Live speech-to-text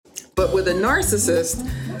But with a narcissist,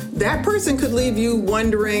 that person could leave you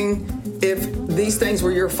wondering if these things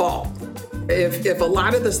were your fault. If a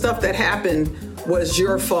lot of the stuff that happened was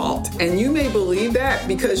your fault. And you may believe that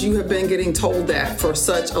because you have been getting told that for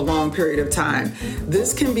such a long period of time.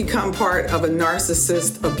 This can become part of a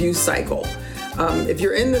narcissist abuse cycle. If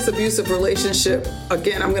you're in this abusive relationship,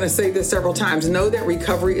 again, I'm going to say this several times, know that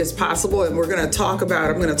recovery is possible. And I'm going to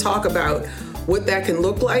talk about what that can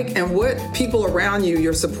look like and what people around you,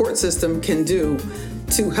 your support system, can do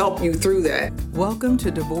to help you through that. Welcome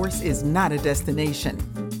to Divorce is Not a Destination.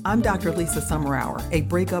 I'm Dr. Lisa Summerour, a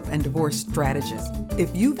breakup and divorce strategist.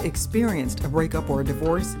 If you've experienced a breakup or a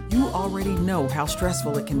divorce, you already know how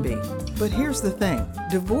stressful it can be. But here's the thing,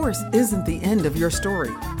 divorce isn't the end of your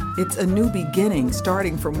story. It's a new beginning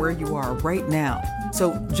starting from where you are right now.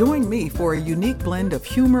 So join me for a unique blend of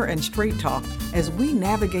humor and straight talk as we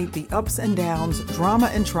navigate the ups and downs, drama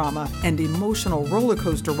and trauma, and emotional roller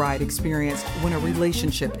coaster ride experienced when a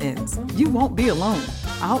relationship ends. You won't be alone.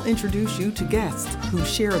 I'll introduce you to guests who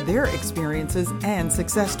share their experiences and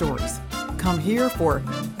success stories. Come here for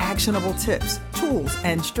actionable tips, tools,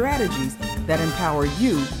 and strategies that empower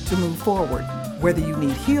you to move forward. Whether you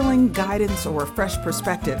need healing, guidance, or a fresh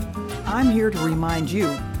perspective, I'm here to remind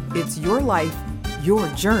you it's your life, your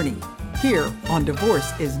journey. Here on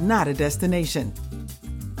Divorce is Not a Destination.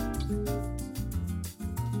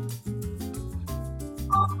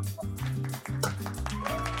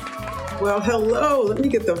 Well, hello. Let me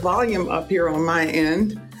get the volume up here on my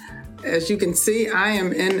end. As you can see, I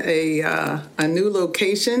am in a new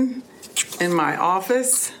location in my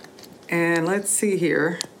office. And let's see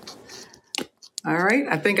here. All right,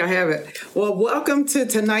 I think I have it. Well, welcome to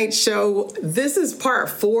tonight's show. This is part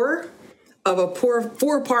 4 of a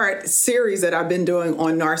four-part series that I've been doing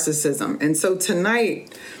on narcissism. And so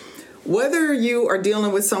tonight, whether you are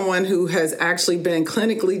dealing with someone who has actually been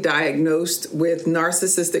clinically diagnosed with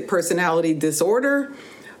narcissistic personality disorder,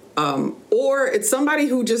 or it's somebody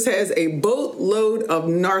who just has a boatload of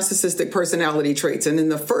narcissistic personality traits. And in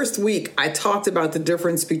the first week, I talked about the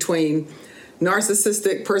difference between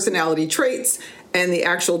narcissistic personality traits and the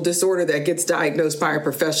actual disorder that gets diagnosed by a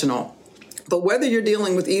professional. But whether you're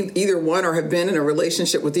dealing with either one or have been in a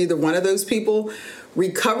relationship with either one of those people,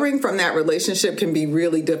 recovering from that relationship can be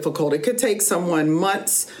really difficult. It could take someone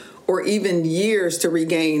months or even years to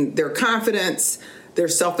regain their confidence, their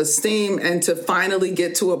self-esteem, and to finally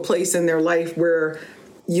get to a place in their life where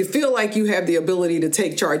you feel like you have the ability to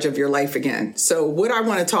take charge of your life again. So what I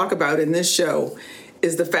want to talk about in this show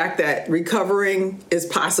is the fact that recovering is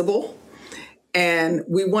possible. And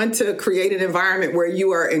we want to create an environment where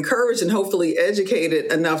you are encouraged and hopefully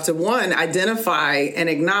educated enough to, one, identify and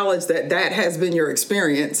acknowledge that that has been your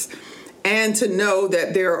experience, and to know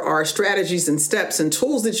that there are strategies and steps and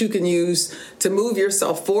tools that you can use to move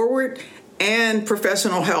yourself forward, and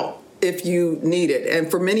professional help if you need it. And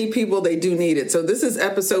for many people, they do need it. So this is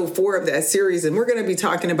episode 4 of that series, and we're going to be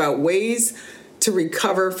talking about ways to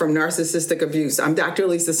recover from narcissistic abuse. I'm Dr.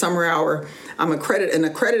 Lisa Summerour. I'm an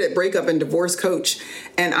accredited breakup and divorce coach,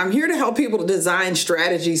 and I'm here to help people to design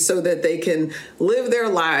strategies so that they can live their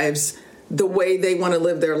lives the way they want to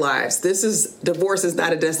live their lives. This is Divorce is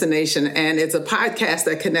Not a Destination, and it's a podcast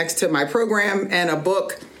that connects to my program and a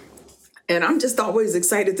book. And I'm just always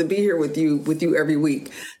excited to be here with you every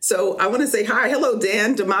week. So I want to say hi. Hello,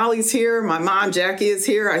 Dan. Damali's here. My mom, Jackie, is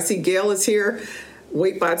here. I see Gail is here.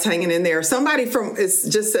 Waitbot's hanging in there. Somebody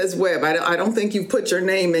just says Webb. I don't think you've put your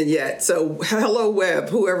name in yet. So hello, Webb,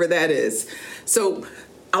 whoever that is. So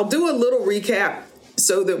I'll do a little recap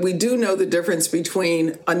so that we do know the difference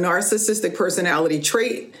between a narcissistic personality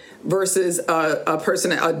trait versus a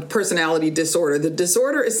personality disorder. The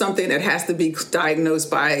disorder is something that has to be diagnosed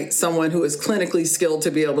by someone who is clinically skilled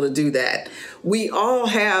to be able to do that. We all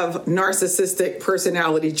have narcissistic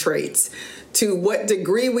personality traits. To what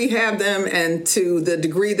degree we have them and to the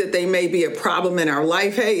degree that they may be a problem in our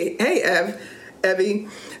life. Hey, Evie,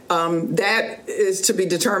 that is to be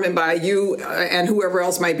determined by you and whoever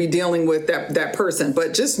else might be dealing with that person.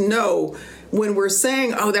 But just know when we're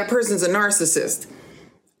saying, oh, that person's a narcissist,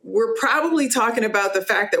 we're probably talking about the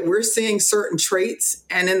fact that we're seeing certain traits.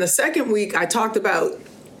 And in the second week, I talked about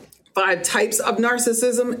 5 types of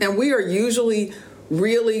narcissism, and we are usually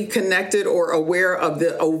really connected or aware of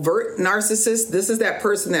the overt narcissist. This is that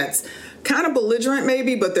person that's kind of belligerent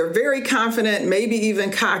maybe, but they're very confident, maybe even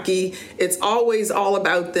cocky. It's always all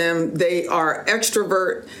about them. They are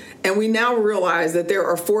extrovert. And we now realize that there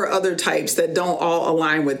are 4 other types that don't all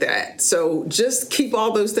align with that. So just keep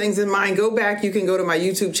all those things in mind. Go back. You can go to my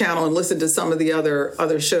YouTube channel and listen to some of the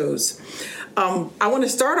other shows. I want to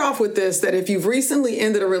start off with this, that if you've recently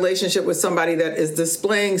ended a relationship with somebody that is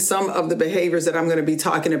displaying some of the behaviors that I'm going to be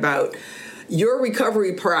talking about, your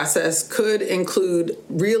recovery process could include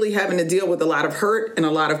really having to deal with a lot of hurt and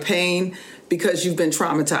a lot of pain because you've been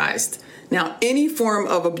traumatized. Now, any form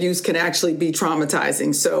of abuse can actually be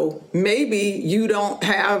traumatizing. So maybe you don't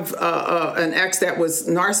have an ex that was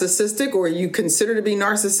narcissistic or you consider to be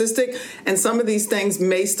narcissistic, and some of these things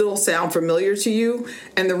may still sound familiar to you.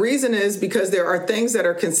 And the reason is because there are things that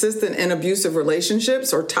are consistent in abusive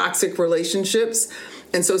relationships or toxic relationships.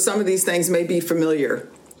 And so some of these things may be familiar.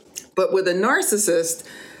 But with a narcissist,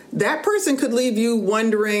 that person could leave you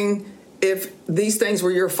wondering if these things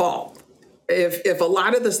were your fault. If a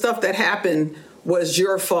lot of the stuff that happened was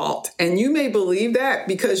your fault. And you may believe that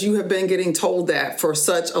because you have been getting told that for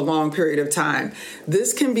such a long period of time.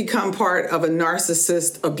 This can become part of a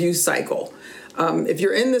narcissist abuse cycle. If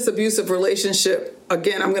you're in this abusive relationship,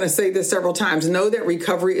 again, I'm going to say this several times, know that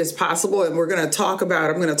recovery is possible. And I'm going to talk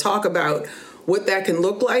about what that can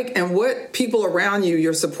look like and what people around you,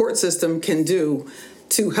 your support system, can do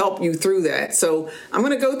to help you through that. So I'm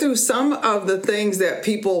going to go through some of the things that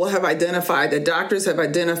people have identified, that doctors have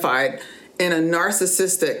identified in a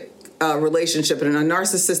narcissistic relationship, in a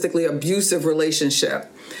narcissistically abusive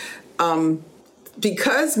relationship.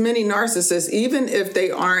 Because many narcissists, even if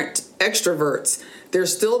they aren't extroverts,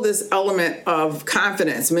 there's still this element of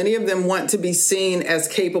confidence. Many of them want to be seen as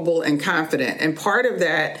capable and confident. And part of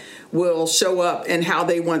that will show up in how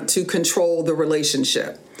they want to control the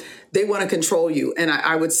relationship. They want to control you. And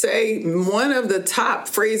I would say one of the top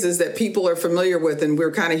phrases that people are familiar with, and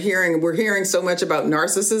we're hearing so much about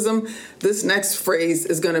narcissism, this next phrase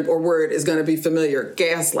word is going to be familiar: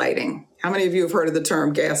 gaslighting. How many of you have heard of the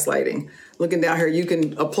term gaslighting? Looking down here, you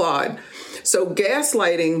can applaud. So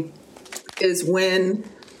gaslighting is when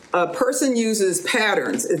a person uses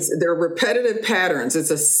patterns. They're repetitive patterns. It's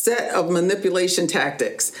a set of manipulation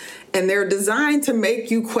tactics, and they're designed to make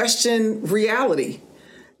you question reality.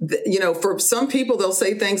 You know, for some people, they'll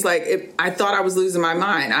say things like, I thought I was losing my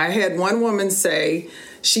mind. I had one woman say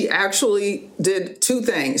she actually did two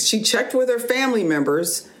things. She checked with her family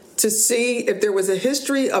members to see if there was a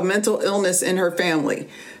history of mental illness in her family,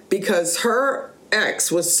 because her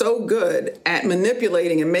ex was so good at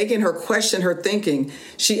manipulating and making her question her thinking.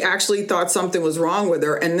 She actually thought something was wrong with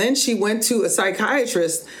her. And then she went to a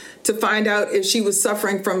psychiatrist to find out if she was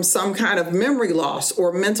suffering from some kind of memory loss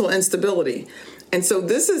or mental instability. And so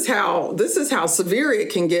this is how severe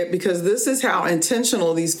it can get, because this is how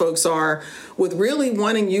intentional these folks are with really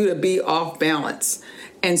wanting you to be off balance.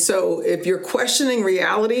 And so if you're questioning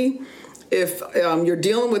reality, if you're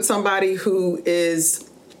dealing with somebody who is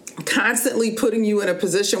constantly putting you in a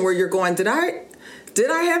position where you're going, did I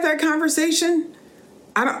have that conversation?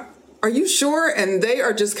 Are you sure? And they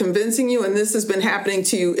are just convincing you, and this has been happening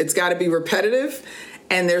to you. It's got to be repetitive.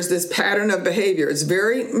 And there's this pattern of behavior. It's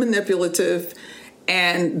very manipulative.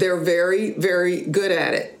 And they're very, very good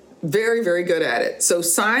at it. Very, very good at it. So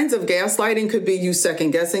signs of gaslighting could be you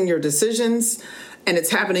second guessing your decisions, and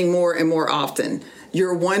it's happening more and more often.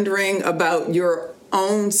 You're wondering about your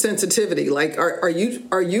own sensitivity. Like, are you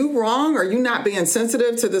wrong? Are you not being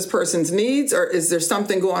sensitive to this person's needs? Or is there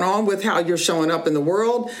something going on with how you're showing up in the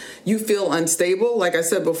world? You feel unstable. Like I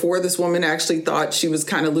said before, this woman actually thought she was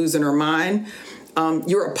kind of losing her mind.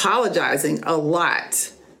 You're apologizing a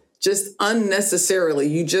lot. Just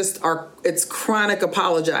unnecessarily. It's chronic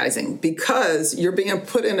apologizing because you're being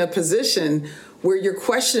put in a position where you're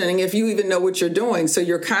questioning if you even know what you're doing. So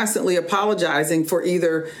you're constantly apologizing for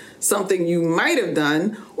either something you might have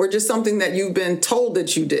done or just something that you've been told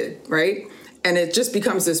that you did, right? And it just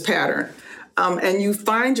becomes this pattern. And you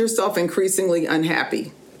find yourself increasingly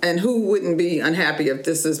unhappy. And who wouldn't be unhappy if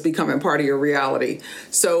this is becoming part of your reality?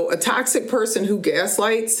 So a toxic person who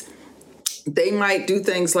gaslights, they might do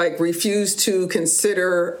things like refuse to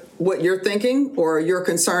consider what you're thinking or your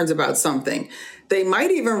concerns about something. They might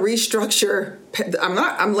even restructure.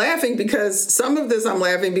 I'm laughing because some of this I'm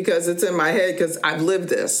laughing because it's in my head because I've lived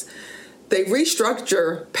this. They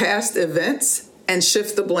restructure past events and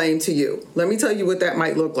shift the blame to you. Let me tell you what that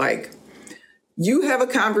might look like. You have a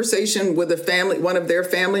conversation with one of their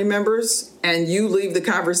family members, and you leave the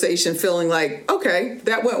conversation feeling like, okay,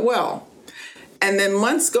 that went well. And then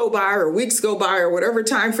months go by or weeks go by or whatever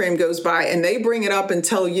time frame goes by, and they bring it up and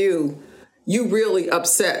tell you, you really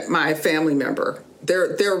upset my family member.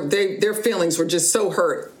 Their feelings were just so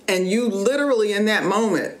hurt. And you literally in that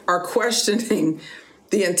moment are questioning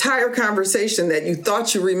the entire conversation that you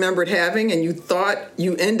thought you remembered having, and you thought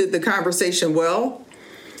you ended the conversation well.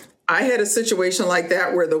 I had a situation like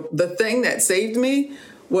that where the thing that saved me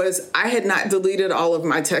was I had not deleted all of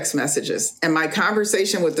my text messages, and my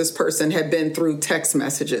conversation with this person had been through text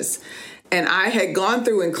messages. And I had gone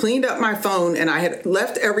through and cleaned up my phone, and I had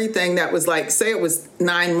left everything that was like, say it was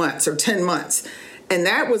 9 months or 10 months. And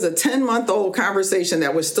that was a 10-month-old conversation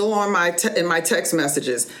that was still on in my text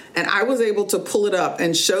messages. And I was able to pull it up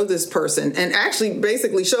and show this person, and actually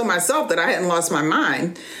basically show myself that I hadn't lost my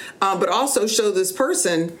mind, but also show this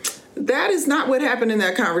person that is not what happened in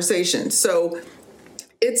that conversation. So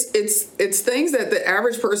it's things that the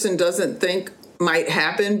average person doesn't think might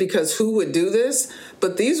happen, because who would do this?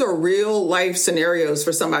 But these are real life scenarios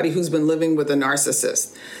for somebody who's been living with a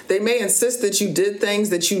narcissist. They may insist that you did things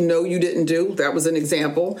that you know you didn't do. That was an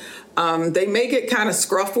example. They may get kind of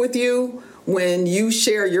scruff with you when you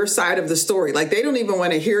share your side of the story. Like, they don't even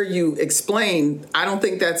want to hear you explain, I don't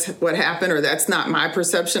think that's what happened, or that's not my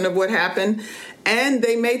perception of what happened. And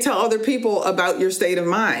they may tell other people about your state of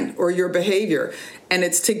mind or your behavior. And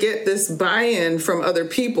it's to get this buy-in from other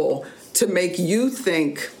people to make you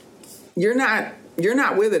think you're not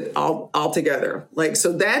with it altogether. Like,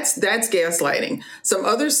 so that's gaslighting. Some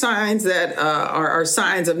other signs that are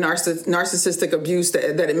signs of narcissistic abuse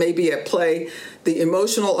that it may be at play: the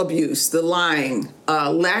emotional abuse, the lying,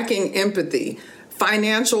 lacking empathy,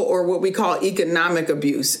 financial or what we call economic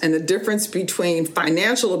abuse. And the difference between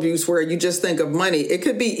financial abuse, where you just think of money, it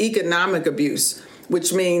could be economic abuse,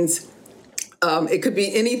 which means it could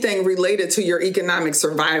be anything related to your economic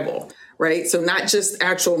survival, right? So not just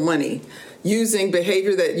actual money. Using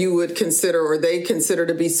behavior that you would consider or they consider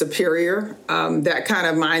to be superior, that kind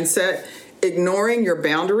of mindset. Ignoring your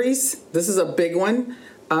boundaries. This is a big one.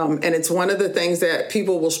 And it's one of the things that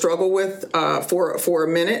people will struggle with for a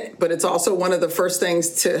minute, but it's also one of the first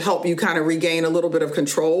things to help you kind of regain a little bit of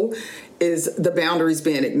control is the boundaries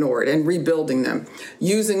being ignored and rebuilding them.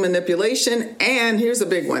 Using manipulation, and here's a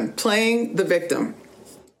big one, playing the victim.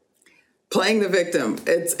 Playing the victim.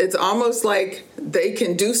 It's almost like they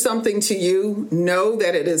can do something to you, know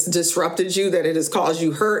that it has disrupted you, that it has caused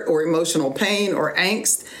you hurt or emotional pain or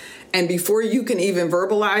angst. And before you can even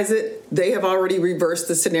verbalize it, they have already reversed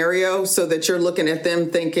the scenario so that you're looking at them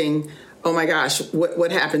thinking, oh my gosh,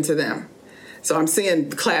 what happened to them? So I'm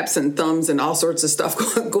seeing claps and thumbs and all sorts of stuff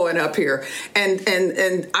going up here.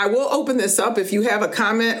 And I will open this up if you have a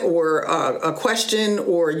comment or a question,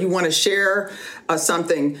 or you want to share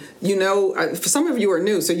something. You know, for some of you are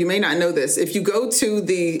new, so you may not know this. If you go to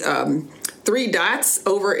the 3 dots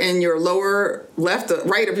over in your lower left,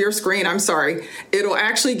 right of your screen, it'll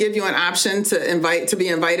actually give you an option to be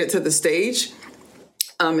invited to the stage.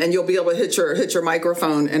 And you'll be able to hit your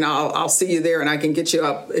microphone, and I'll see you there, and I can get you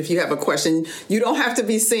up if you have a question. You don't have to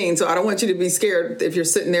be seen, so I don't want you to be scared if you're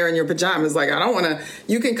sitting there in your pajamas. Like, I don't want to.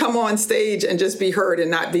 You can come on stage and just be heard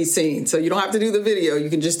and not be seen. So you don't have to do the video.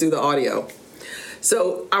 You can just do the audio.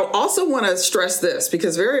 So I also want to stress this,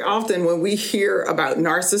 because very often when we hear about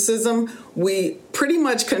narcissism, we pretty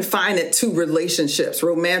much confine it to relationships,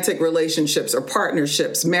 romantic relationships or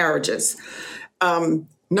partnerships, marriages.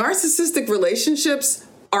 Narcissistic relationships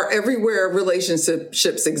are everywhere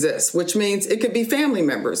relationships exist, which means it could be family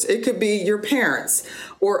members, it could be your parents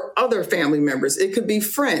or other family members, it could be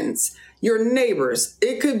friends, your neighbors,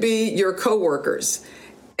 it could be your coworkers.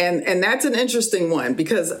 And that's an interesting one,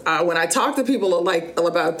 because when I talk to people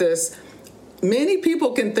about this, many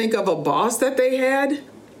people can think of a boss that they had,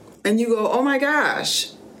 and you go, oh my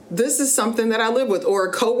gosh, this is something that I live with, or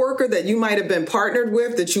a coworker that you might have been partnered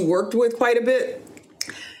with, that you worked with quite a bit.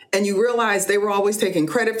 And you realize they were always taking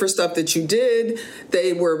credit for stuff that you did.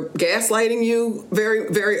 They were gaslighting you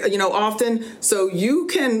very, very, often. So you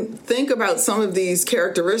can think about some of these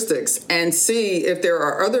characteristics and see if there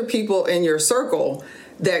are other people in your circle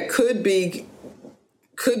that could be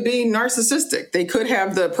narcissistic. They could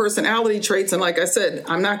have the personality traits. And like I said,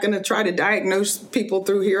 I'm not going to try to diagnose people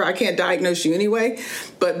through here. I can't diagnose you anyway,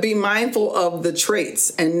 but be mindful of the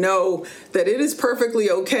traits and know that it is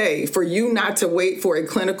perfectly okay for you not to wait for a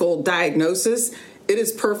clinical diagnosis. It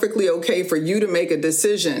is perfectly okay for you to make a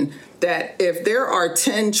decision that if there are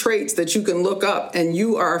 10 traits that you can look up and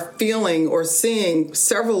you are feeling or seeing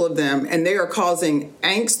several of them and they are causing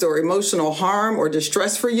angst or emotional harm or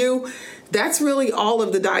distress for you, that's really all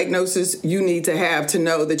of the diagnosis you need to have to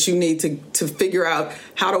know that you need to figure out,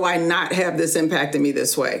 how do I not have this impacting me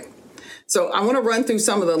this way? So I want to run through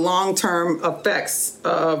some of the long-term effects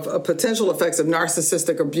of potential effects of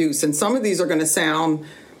narcissistic abuse. And some of these are going to sound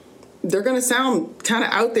kind of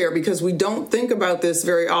out there, because we don't think about this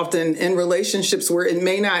very often in relationships where it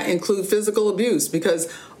may not include physical abuse, because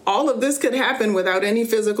all of this could happen without any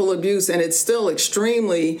physical abuse, and it's still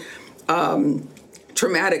extremely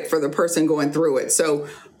traumatic for the person going through it. So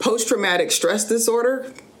Post-traumatic stress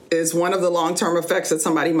disorder is one of the long-term effects that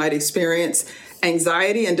somebody might experience.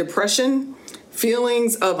 Anxiety and depression,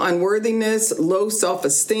 feelings of unworthiness, low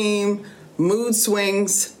self-esteem, mood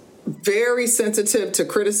swings, very sensitive to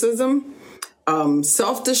criticism,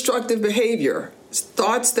 self-destructive behavior,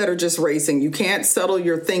 thoughts that are just racing. You can't settle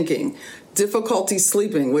your thinking, difficulty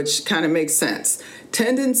sleeping, which kind of makes sense,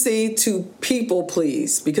 tendency to people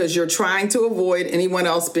please because you're trying to avoid anyone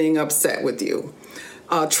else being upset with you.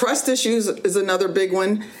 Trust issues is another big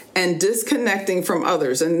one, and disconnecting from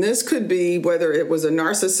others. And this could be whether it was a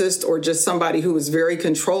narcissist or just somebody who was very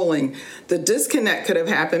controlling. The disconnect could have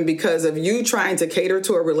happened because of you trying to cater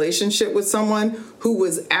to a relationship with someone who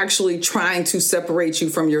was actually trying to separate you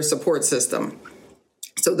from your support system.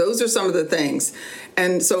 So those are some of the things.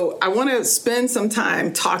 And so I want to spend some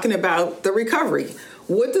time talking about the recovery.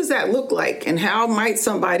 What does that look like? And how might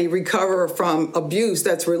somebody recover from abuse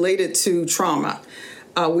that's related to trauma?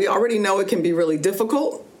 We already know it can be really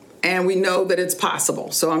difficult, and we know that it's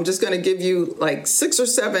possible. So I'm just going to give you like 6 or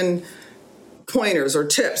 7 pointers or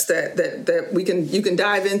tips that you can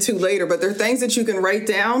dive into later, but they're things that you can write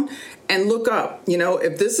down and look up. You know,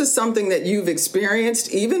 if this is something that you've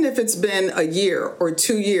experienced, even if it's been a year or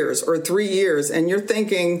 2 years or 3 years, and you're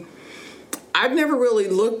thinking, I've never really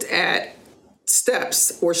looked at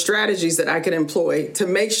steps or strategies that I could employ to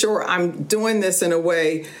make sure I'm doing this in a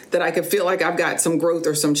way that I could feel like I've got some growth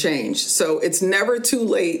or some change. So it's never too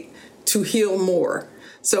late to heal more.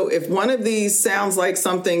 So if one of these sounds like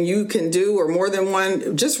something you can do, or more than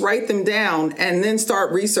one, just write them down and then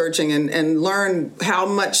start researching and learn how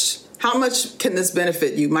much can this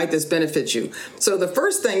benefit you? Might this benefit you? So the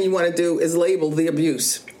first thing you want to do is label the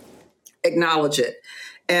abuse, acknowledge it.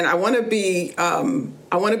 And I want to be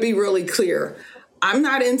really clear. I'm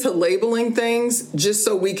not into labeling things just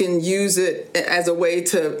so we can use it as a way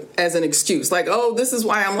as an excuse. Like, oh, this is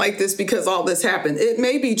why I'm like this because all this happened. It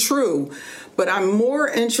may be true, but I'm more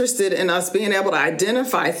interested in us being able to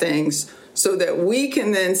identify things so that we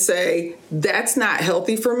can then say, that's not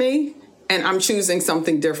healthy for me, and I'm choosing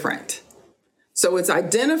something different. So it's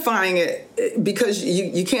identifying it because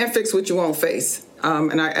you can't fix what you won't face.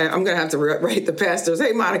 And I'm going to have to write the pastor's.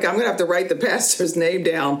 Hey, Monica, I'm going to have to write the pastor's name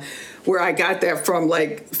down where I got that from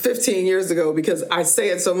like 15 years ago because I say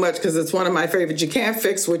it so much because it's one of my favorites. You can't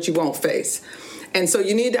fix what you won't face. And so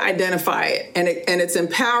you need to identify it. And it's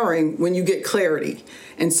empowering when you get clarity.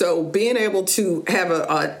 And so being able to have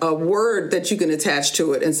a word that you can attach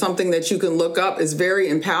to it and something that you can look up is very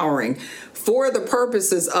empowering for the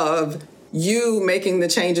purposes of you making the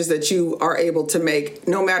changes that you are able to make,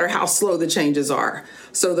 no matter how slow the changes are.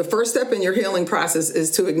 So the first step in your healing process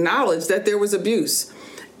is to acknowledge that there was abuse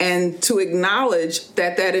and to acknowledge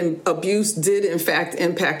that abuse did, in fact,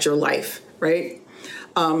 impact your life, right?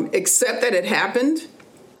 Accept that it happened.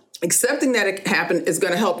 Accepting that it happened is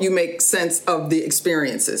going to help you make sense of the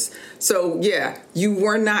experiences. So, yeah, you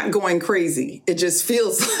were not going crazy. It just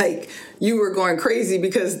feels like you were going crazy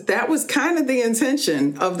because that was kind of the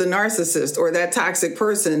intention of the narcissist or that toxic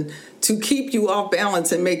person, to keep you off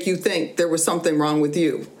balance and make you think there was something wrong with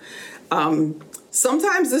you.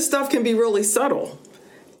 Sometimes this stuff can be really subtle.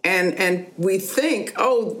 And we think,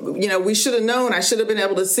 oh, we should have known, I should have been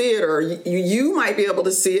able to see it, or you might be able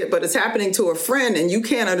to see it, but it's happening to a friend and you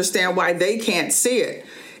can't understand why they can't see it.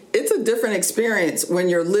 It's a different experience when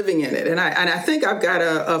you're living in it. And I think I've got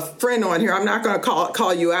a friend on here, I'm not going to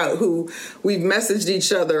call you out, who we've messaged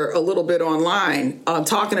each other a little bit online,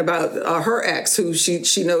 talking about her ex, who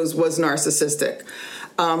she knows was narcissistic.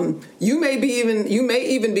 You may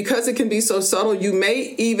even, because it can be so subtle, you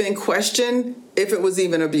may even question if it was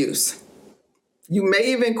even abuse. You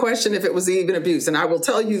may even question if it was even abuse. And I will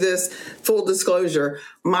tell you this, full disclosure,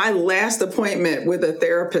 my last appointment with a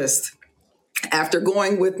therapist after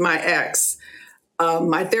going with my ex,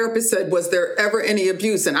 my therapist said, was there ever any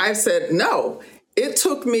abuse? And I said, no. It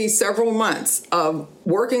took me several months of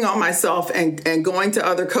working on myself and going to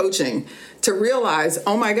other coaching to realize,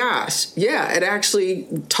 oh my gosh, yeah, it actually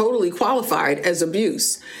totally qualified as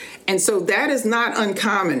abuse. And so that is not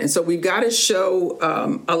uncommon. And so we've got to show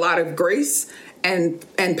a lot of grace and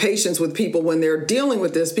patience with people when they're dealing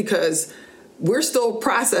with this, because we're still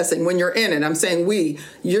processing when you're in it. I'm saying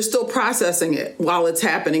you're still processing it while it's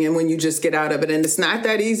happening and when you just get out of it. And it's not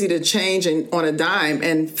that easy to change on a dime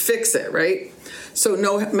and fix it, right? So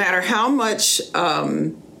no matter how much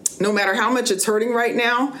it's hurting right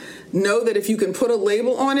now, know that if you can put a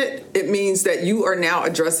label on it, it means that you are now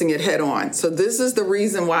addressing it head on. So this is the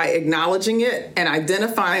reason why acknowledging it and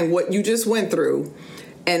identifying what you just went through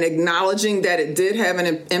and acknowledging that it did have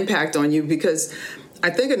an impact on you, because I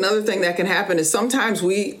think another thing that can happen is sometimes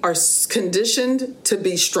we are conditioned to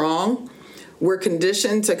be strong. We're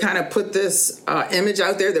conditioned to kind of put this image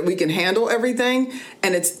out there that we can handle everything.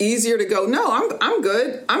 And it's easier to go, no, I'm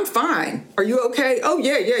good. I'm fine. Are you okay? Oh,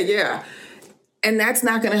 yeah. And that's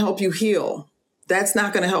not going to help you heal. That's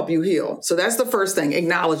not going to help you heal. So that's the first thing.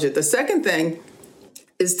 Acknowledge it. The second thing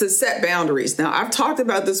is to set boundaries. Now, I've talked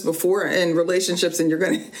about this before in relationships, and you're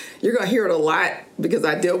going to hear it a lot because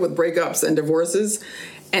I deal with breakups and divorces.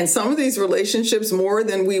 And some of these relationships, more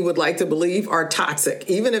than we would like to believe, are toxic.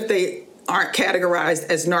 Even if they aren't categorized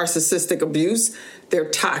as narcissistic abuse, they're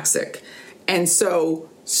toxic. And so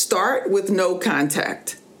start with no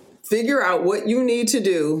contact. Figure out what you need to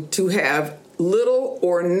do to have little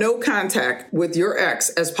or no contact with your ex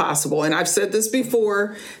as possible. And I've said this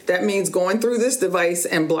before, that means going through this device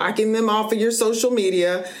and blocking them off of your social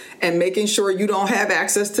media and making sure you don't have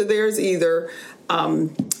access to theirs either.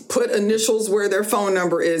 Put initials where their phone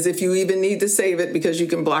number is if you even need to save it, because you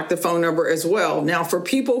can block the phone number as well. Now, for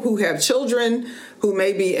people who have children who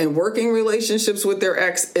may be in working relationships with their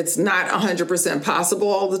ex, it's not 100% possible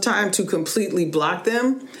all the time to completely block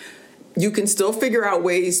them. You can still figure out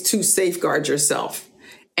ways to safeguard yourself.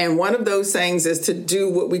 And one of those things is to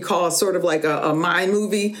do what we call sort of like a mind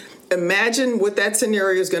movie. Imagine what that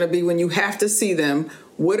scenario is going to be when you have to see them.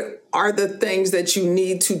 What are the things that you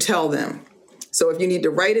need to tell them? So if you need to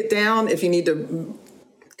write it down, if you need to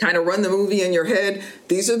kind of run the movie in your head,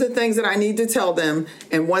 these are the things that I need to tell them.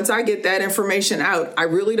 And once I get that information out, I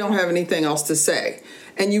really don't have anything else to say.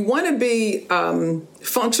 And you want to be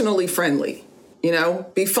functionally friendly.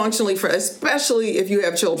 Be functionally friendly, especially if you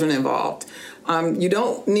have children involved. You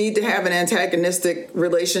don't need to have an antagonistic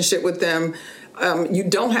relationship with them. You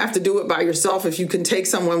don't have to do it by yourself. If you can take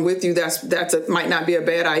someone with you, might not be a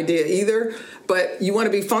bad idea either. But you want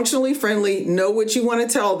to be functionally friendly, know what you want to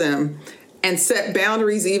tell them, and set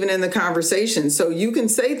boundaries even in the conversation. So you can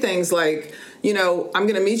say things like, I'm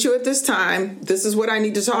going to meet you at this time. This is what I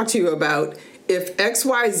need to talk to you about. If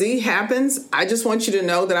XYZ happens, I just want you to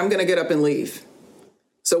know that I'm going to get up and leave.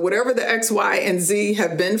 So whatever the X, Y, and Z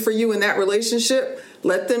have been for you in that relationship,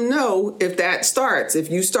 let them know if that starts. If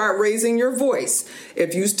you start raising your voice,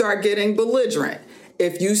 if you start getting belligerent,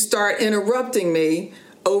 if you start interrupting me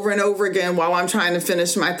over and over again while I'm trying to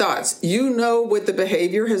finish my thoughts, you know what the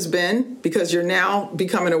behavior has been because you're now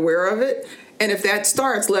becoming aware of it. And if that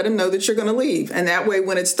starts, let them know that you're going to leave. And that way,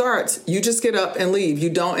 when it starts, you just get up and leave.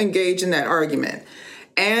 You don't engage in that argument.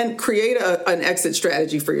 And create an exit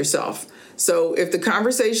strategy for yourself. So if the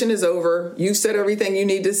conversation is over, you said everything you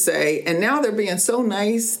need to say, and now they're being so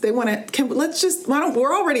nice, they want to,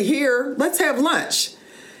 we're already here, let's have lunch.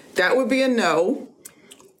 That would be a no.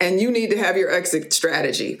 And you need to have your exit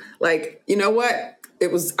strategy. Like, you know what?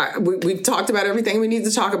 We've talked about everything we need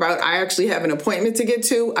to talk about. I actually have an appointment to get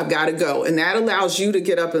to. I've got to go. And that allows you to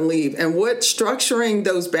get up and leave. And what structuring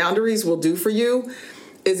those boundaries will do for you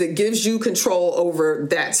is it gives you control over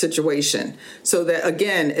that situation. So that,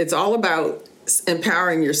 again, it's all about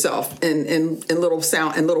empowering yourself in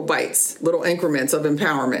little bites, little increments of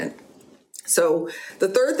empowerment. So the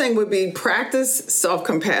third thing would be practice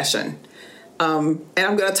self-compassion. And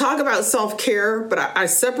I'm going to talk about self-care, but I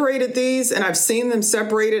separated these and I've seen them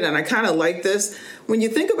separated, and I kind of like this. When you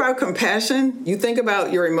think about compassion, you think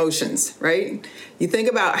about your emotions, right? You think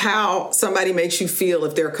about how somebody makes you feel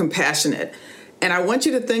if they're compassionate. And I want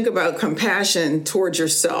you to think about compassion towards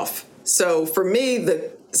yourself. So for me,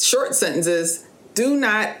 the short sentence is, do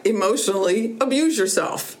not emotionally abuse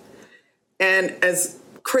yourself. And as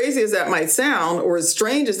crazy as that might sound, or as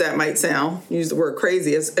strange as that might sound, use the word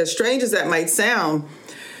crazy, as strange as that might sound,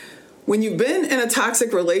 when you've been in a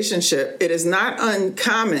toxic relationship, it is not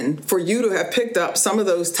uncommon for you to have picked up some of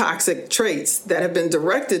those toxic traits that have been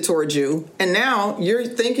directed towards you, and now you're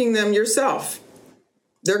thinking them yourself.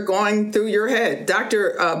 They're going through your head.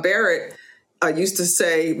 Dr. Barrett used to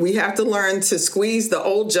say, we have to learn to squeeze the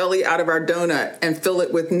old jelly out of our donut and fill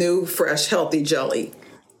it with new, fresh, healthy jelly.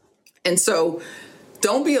 And so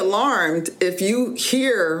don't be alarmed if you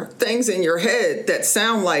hear things in your head that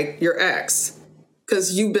sound like your ex,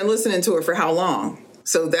 because you've been listening to it for how long?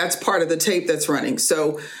 So that's part of the tape that's running.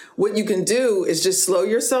 So what you can do is just slow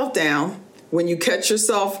yourself down. When you catch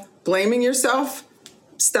yourself blaming yourself,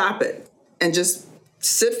 stop it and just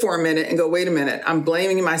sit for a minute and go, wait a minute, I'm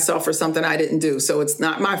blaming myself for something I didn't do. So it's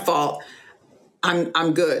not my fault.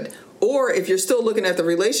 I'm good. Or if you're still looking at the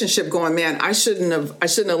relationship going, man, I shouldn't have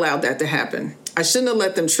allowed that to happen. I shouldn't have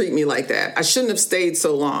let them treat me like that. I shouldn't have stayed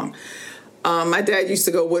so long. My dad used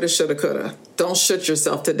to go, woulda, shoulda, coulda. Don't shoot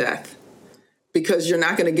yourself to death, because you're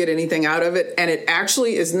not going to get anything out of it. And it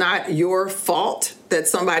actually is not your fault that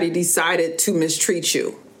somebody decided to mistreat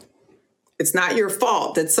you. It's not your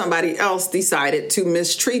fault that somebody else decided to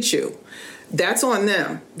mistreat you. That's on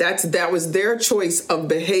them. That was their choice of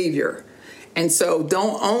behavior. And so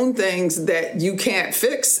don't own things that you can't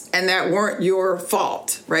fix and that weren't your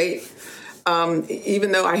fault, right?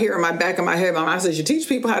 Even though I hear in my back of my head, my mom says, you teach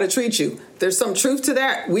people how to treat you. There's some truth to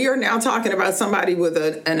that. We are now talking about somebody with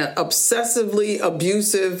an obsessively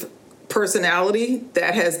abusive personality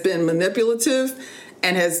that has been manipulative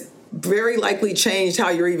and has very likely changed how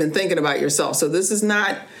you're even thinking about yourself. So this is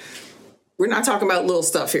not, we're not talking about little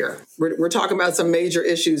stuff here. We're talking about some major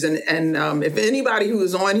issues. And if anybody who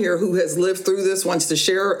is on here who has lived through this wants to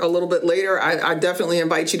share a little bit later, I definitely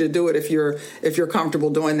invite you to do it if you're comfortable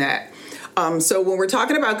doing that. So when we're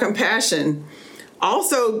talking about compassion,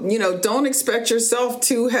 also, don't expect yourself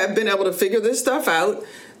to have been able to figure this stuff out.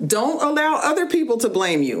 Don't allow other people to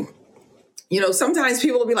blame you. Sometimes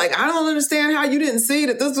people will be like, I don't understand how you didn't see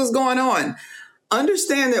that this was going on.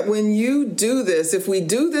 Understand that when you do this, if we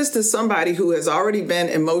do this to somebody who has already been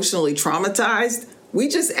emotionally traumatized, we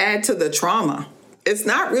just add to the trauma. It's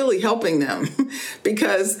not really helping them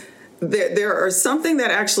because there are something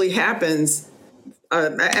that actually happens.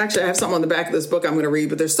 Actually, I have something on the back of this book I'm going to read,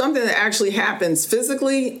 but there's something that actually happens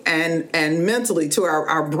physically and mentally to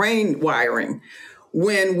our brain wiring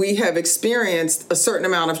when we have experienced a certain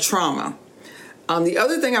amount of trauma. The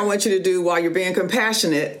other thing I want you to do while you're being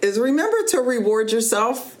compassionate is remember to reward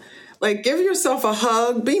yourself. Like, give yourself a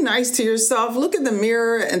hug, be nice to yourself, look in the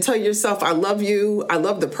mirror and tell yourself, I love you. I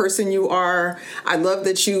love the person you are. I love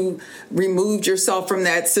that you removed yourself from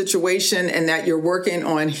that situation and that you're working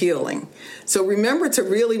on healing. So remember to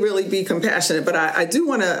really, really be compassionate. But I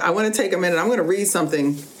want to take a minute. I'm going to read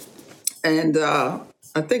something. And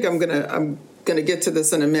I think I'm going to get to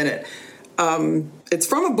this in a minute. It's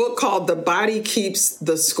from a book called The Body Keeps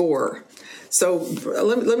the Score. So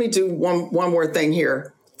let me do one more thing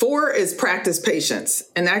here. 4 is practice patience.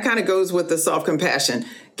 And that kind of goes with the self-compassion.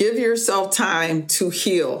 Give yourself time to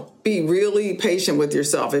heal. Be really patient with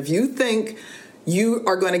yourself. If you think you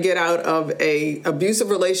are going to get out of a abusive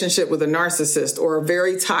relationship with a narcissist or a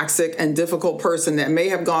very toxic and difficult person that may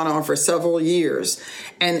have gone on for several years,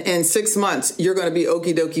 and in 6 months, you're going to be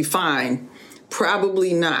okie dokie fine,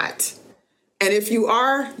 probably not. And if you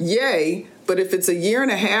are, yay. But if it's a year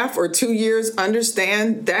and a half or 2 years,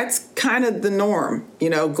 understand that's kind of the norm.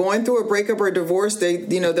 Going through a breakup or divorce,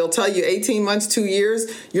 they'll tell you 18 months, 2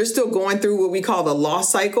 years, you're still going through what we call the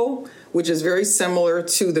loss cycle, which is very similar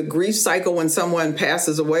to the grief cycle when someone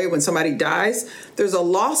passes away, when somebody dies. There's a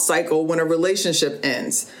loss cycle when a relationship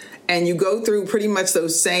ends. And you go through pretty much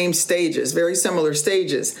those same stages, very similar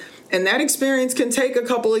stages. And that experience can take a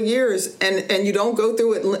couple of years, and you don't go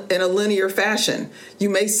through it in a linear fashion. You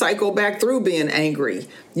may cycle back through being angry.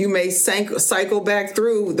 You may cycle back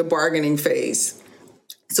through the bargaining phase.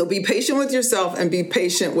 So be patient with yourself and be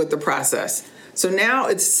patient with the process. So now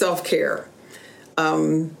it's self-care.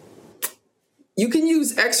 You can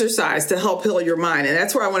use exercise to help heal your mind, and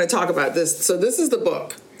that's where I want to talk about this. So this is the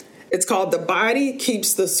book. It's called The Body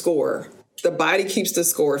Keeps the Score. The Body Keeps the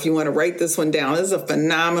Score. If you want to write this one down, this is a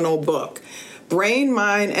phenomenal book. Brain,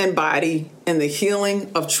 mind, and body in the healing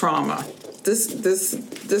of trauma.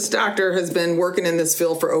 This doctor has been working in this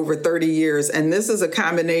field for over 30 years, and this is a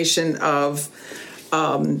combination of,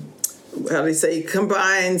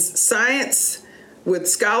 combines science with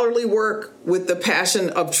scholarly work with the passion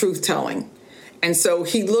of truth-telling. And so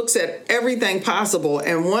he looks at everything possible.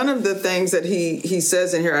 And one of the things that he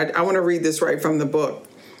says in here, I want to read this right from the book.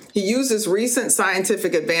 He uses recent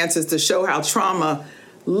scientific advances to show how trauma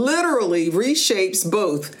literally reshapes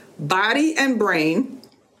both body and brain,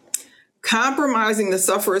 compromising the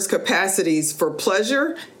sufferer's capacities for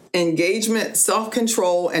pleasure, engagement,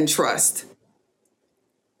 self-control, and trust.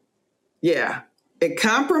 Yeah, it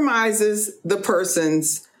compromises the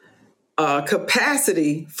person's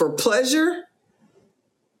capacity for pleasure,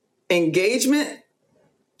 engagement,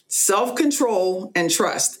 self-control, and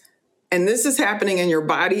trust. And this is happening in your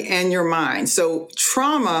body and your mind. So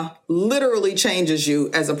trauma literally changes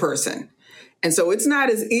you as a person. And so it's not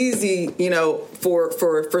as easy,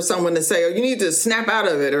 for someone to say, oh, you need to snap out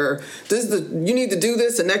of it, or you need to do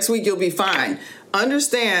this and next week you'll be fine.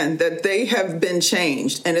 Understand that they have been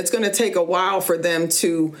changed, and it's going to take a while for them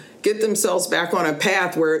to get themselves back on a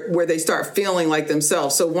path where they start feeling like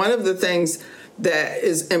themselves. So one of the things that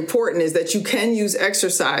is important is that you can use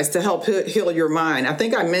exercise to help heal your mind. I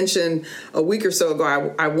think I mentioned a week or so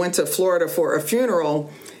ago, I went to Florida for a funeral,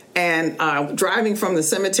 and driving from the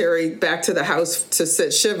cemetery back to the house to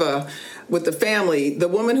sit Shiva with the family, the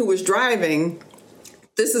woman who was driving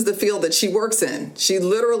this is the field that she works in. She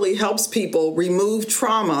literally helps people remove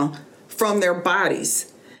trauma from their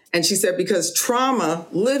bodies. And she said, because trauma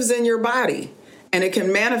lives in your body and it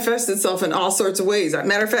can manifest itself in all sorts of ways.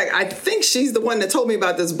 Matter of fact, I think she's the one that told me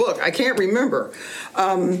about this book. I can't remember.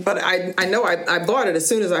 But I know I bought it as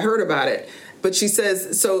soon as I heard about it. But she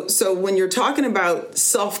says, so when you're talking about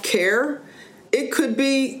self-care, it could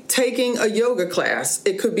be taking a yoga class.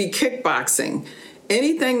 It could be kickboxing.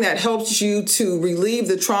 Anything that helps you to relieve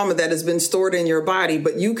the trauma that has been stored in your body.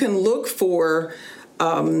 But you can look for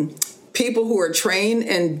people who are trained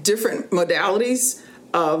in different modalities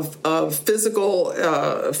of physical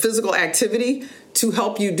activity to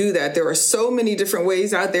help you do that. There are so many different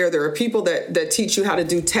ways out there. There are people that teach you how to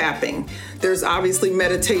do tapping. There's obviously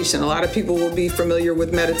meditation. A lot of people will be familiar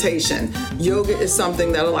with meditation. Yoga is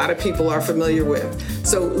something that a lot of people are familiar with.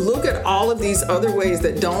 So look at all of these other ways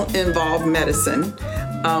that don't involve medicine,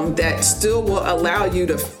 that still will allow you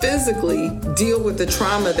to physically deal with the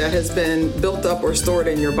trauma that has been built up or stored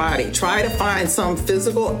in your body. Try to find some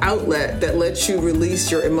physical outlet that lets you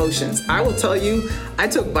release your emotions. I will tell you, I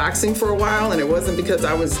took boxing for a while, and it wasn't because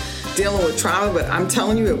I was dealing with trauma, but I'm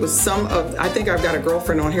telling you, it was I think I've got a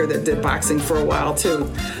girlfriend on here that did boxing for a while too.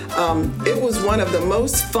 It was one of the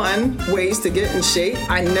most fun ways to get in shape.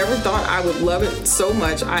 I never thought I would love it so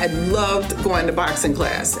much. I loved going to boxing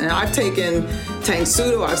class, and I've taken Tang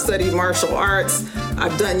Sudo, I've studied martial arts,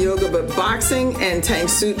 I've done yoga, but boxing and Tang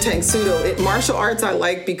Sudo, martial arts I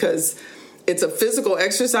like because it's a physical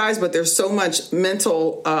exercise, but there's so much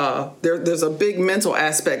mental, there's a big mental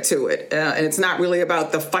aspect to it. And it's not really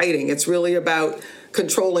about the fighting. It's really about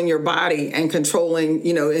controlling your body and controlling,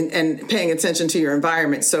 and paying attention to your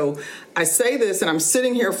environment. So I say this, and I'm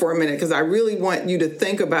sitting here for a minute because I really want you to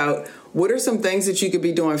think about what are some things that you could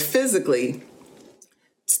be doing physically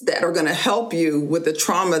that are going to help you with the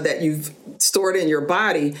trauma that you've stored in your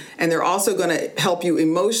body. And they're also going to help you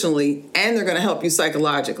emotionally, and they're going to help you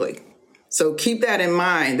psychologically. So keep that in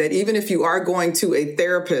mind, that even if you are going to a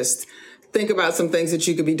therapist, think about some things that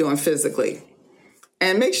you could be doing physically.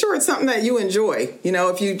 And make sure it's something that you enjoy.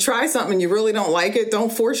 If you try something and you really don't like it,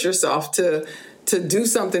 don't force yourself to do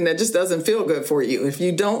something that just doesn't feel good for you. If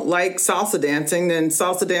you don't like salsa dancing, then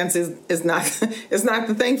salsa dance is not is not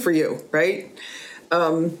the thing for you, right?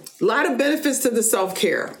 A lot of benefits to the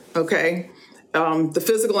self-care, okay? The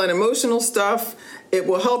physical and emotional stuff. It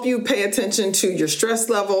will help you pay attention to your stress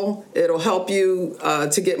level. It'll help you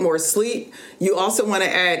to get more sleep. You also want to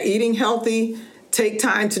add eating healthy. Take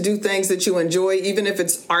time to do things that you enjoy, even if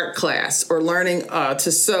it's art class or learning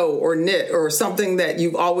to sew or knit or something that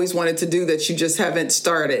you've always wanted to do that you just haven't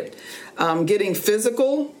started. Getting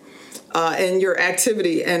physical in your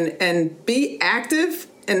activity and be active.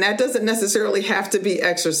 And that doesn't necessarily have to be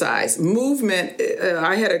exercise. Movement,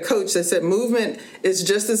 I had a coach that said movement is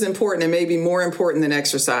just as important and maybe more important than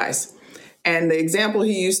exercise. And the example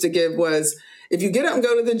he used to give was, if you get up and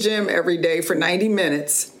go to the gym every day for 90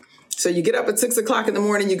 minutes, so you get up at 6 o'clock in the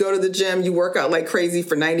morning, you go to the gym, you work out like crazy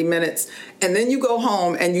for 90 minutes, and then you go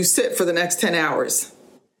home and you sit for the next 10 hours.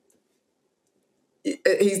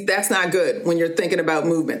 That's not good when you're thinking about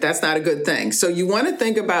movement. That's not a good thing. So you want to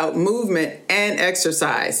think about movement and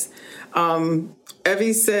exercise.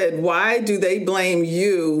 Evie said, why do they blame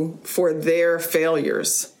you for their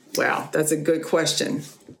failures? Wow, that's a good question.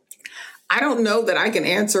 I don't know that I can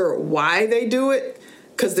answer why they do it,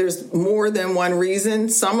 because there's more than one reason.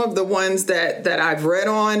 Some of the ones that I've read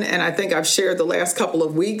on, and I think I've shared the last couple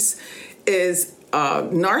of weeks, is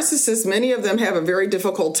narcissists, many of them have a very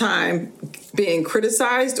difficult time being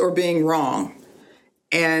criticized or being wrong.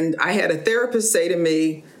 And I had a therapist say to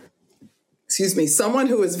me, someone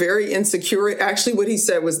who is very insecure, actually what he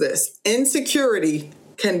said was this: insecurity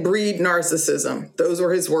can breed narcissism. Those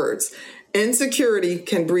were his words. Insecurity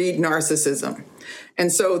can breed narcissism.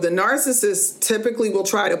 And so the narcissist typically will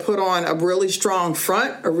try to put on a really strong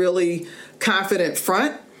front, a really confident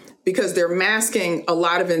front, because they're masking a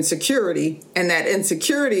lot of insecurity. And that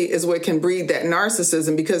insecurity is what can breed that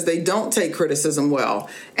narcissism, because they don't take criticism well,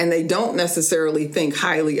 and they don't necessarily think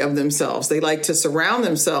highly of themselves. They like to surround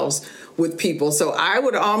themselves with people. So I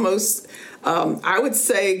would almost, I would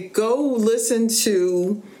say, go listen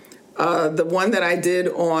to the one that I did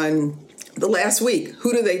on the last week.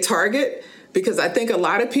 Who do they target? Because I think a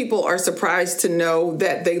lot of people are surprised to know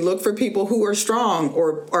that they look for people who are strong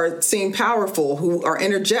or are seem powerful, who are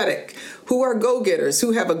energetic, who are go-getters,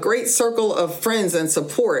 who have a great circle of friends and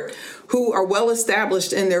support, who are well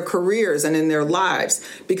established in their careers and in their lives,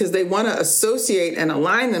 because they want to associate and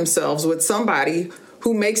align themselves with somebody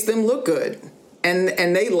who makes them look good. And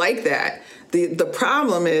they like that. The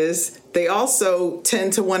problem is they also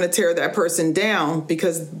tend to want to tear that person down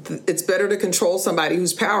because it's better to control somebody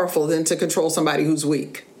who's powerful than to control somebody who's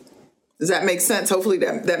weak. Does that make sense? Hopefully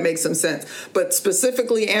that makes some sense. But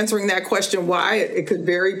specifically answering that question, why, it could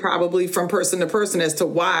vary probably from person to person as to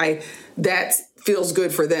why that feels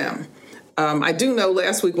good for them. I do know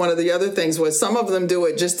last week one of the other things was some of them do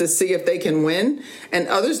it just to see if they can win, and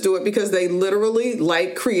others do it because they literally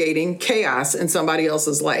like creating chaos in somebody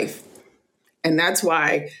else's life. And that's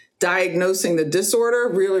why diagnosing the disorder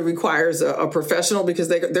really requires a professional, because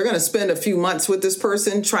they're going to spend a few months with this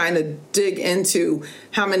person trying to dig into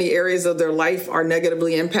how many areas of their life are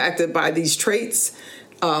negatively impacted by these traits,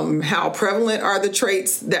 how prevalent are the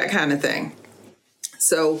traits, that kind of thing.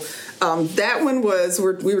 So that one was,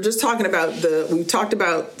 we were just talking about we talked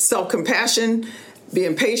about self-compassion,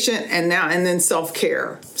 being patient, and then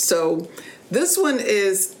self-care. So this one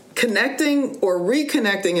is connecting or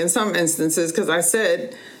reconnecting in some instances, because I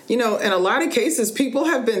said, in a lot of cases, people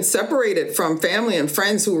have been separated from family and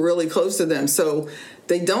friends who are really close to them. So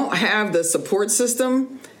they don't have the support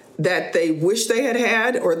system that they wish they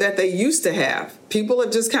had or that they used to have. People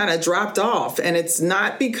have just kind of dropped off, and it's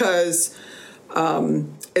not because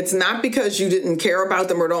you didn't care about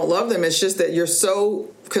them or don't love them. It's just that you're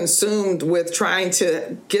so consumed with trying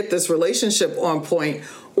to get this relationship on point,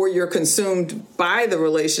 or you're consumed by the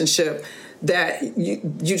relationship that you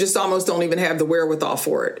just almost don't even have the wherewithal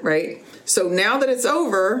for it, right? So now that it's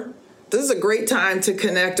over, this is a great time to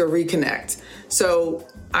connect or reconnect. So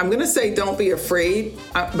I'm going to say don't be afraid,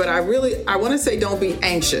 but I want to say don't be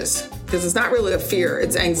anxious, because it's not really a fear,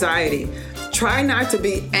 it's anxiety. Try not to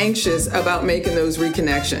be anxious about making those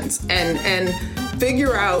reconnections, and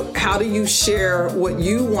figure out how do you share what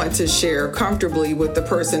you want to share comfortably with the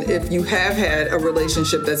person if you have had a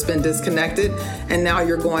relationship that's been disconnected and now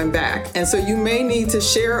you're going back. And so you may need to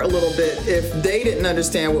share a little bit if they didn't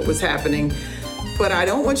understand what was happening. But I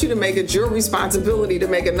don't want you to make it your responsibility to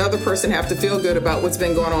make another person have to feel good about what's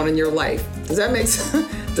been going on in your life. Does that make sense?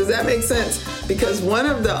 Does that make sense? Because one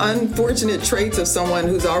of the unfortunate traits of someone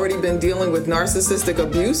who's already been dealing with narcissistic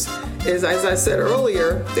abuse is, as I said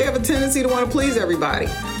earlier, they have a tendency to want to please everybody.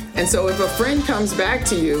 And so if a friend comes back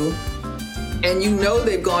to you and you know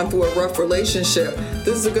they've gone through a rough relationship,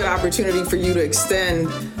 this is a good opportunity for you to extend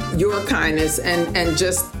your kindness and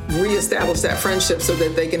just reestablish that friendship so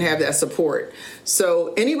that they can have that support.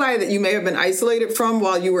 So anybody that you may have been isolated from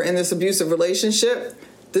while you were in this abusive relationship,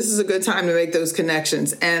 this is a good time to make those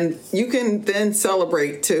connections. And you can then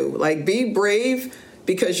celebrate too. Like, be brave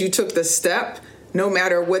because you took the step, no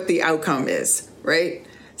matter what the outcome is, right?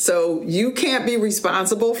 So you can't be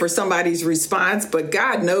responsible for somebody's response, but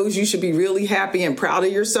God knows you should be really happy and proud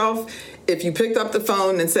of yourself if you picked up the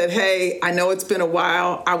phone and said, hey, I know it's been a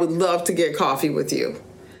while. I would love to get coffee with you.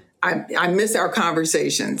 I miss our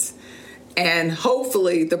conversations. And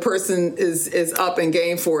hopefully the person is up and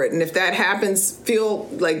game for it. And if that happens, feel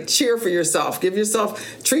like cheer for yourself. Treat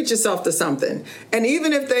yourself to something. And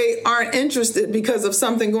even if they aren't interested because of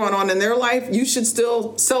something going on in their life, you should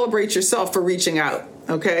still celebrate yourself for reaching out,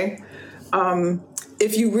 okay?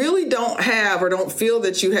 If you really don't have or don't feel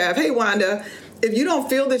that you have, hey, Wanda, if you don't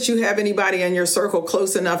feel that you have anybody in your circle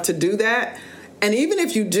close enough to do that, and even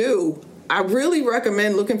if you do, I really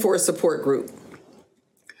recommend looking for a support group.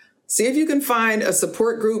 See if you can find a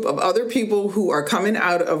support group of other people who are coming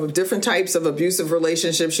out of different types of abusive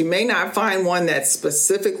relationships. You may not find one that's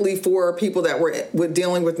specifically for people that were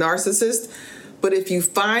dealing with narcissists, but if you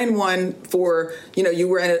find one for, you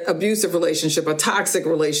were in an abusive relationship, a toxic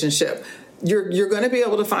relationship, you're going to be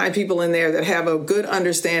able to find people in there that have a good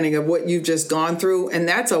understanding of what you've just gone through. And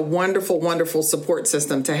that's a wonderful, wonderful support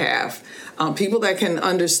system to have. People that can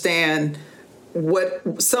understand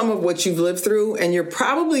some of what you've lived through, and you're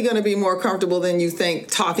probably going to be more comfortable than you think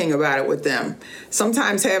talking about it with them.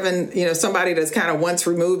 Sometimes having, somebody that's kind of once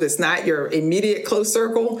removed, that's not your immediate close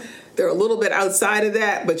circle, they're a little bit outside of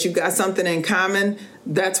that, but you've got something in common.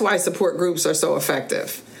 That's why support groups are so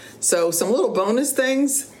effective. So some little bonus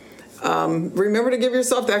things. Remember to give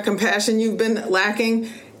yourself that compassion you've been lacking.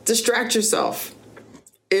 Distract yourself.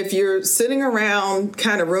 If you're sitting around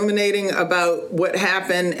kind of ruminating about what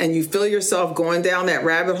happened and you feel yourself going down that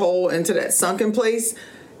rabbit hole into that sunken place,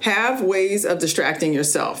 have ways of distracting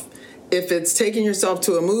yourself. If it's taking yourself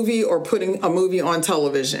to a movie or putting a movie on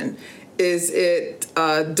television, is it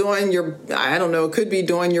it could be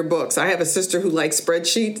doing your books. I have a sister who likes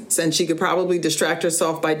spreadsheets, and she could probably distract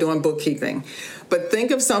herself by doing bookkeeping. But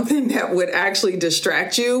think of something that would actually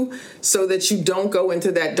distract you so that you don't go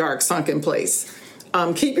into that dark, sunken place.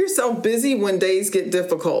 Keep yourself busy when days get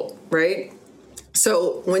difficult, right?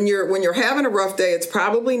 So when you're having a rough day, it's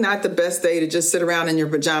probably not the best day to just sit around in your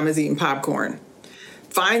pajamas eating popcorn.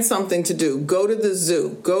 Find something to do. Go to the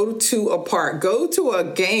zoo. Go to a park. Go to a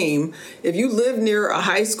game. If you live near a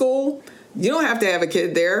high school, you don't have to have a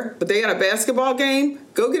kid there, but they got a basketball game.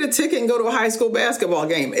 Go get a ticket and go to a high school basketball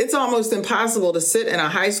game. It's almost impossible to sit in a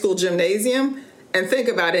high school gymnasium and think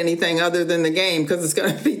about anything other than the game because it's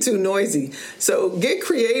going to be too noisy. So get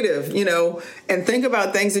creative, and think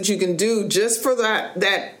about things that you can do just for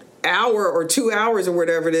that hour or 2 hours or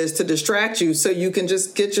whatever it is to distract you so you can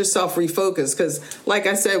just get yourself refocused. Because like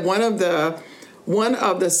I said, one of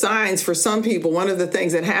the signs for some people, one of the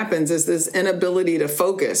things that happens is this inability to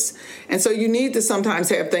focus. And so you need to sometimes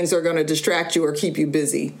have things that are going to distract you or keep you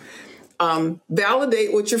busy.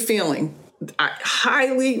 Validate what you're feeling. I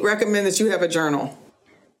highly recommend that you have a journal.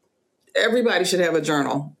 Everybody should have a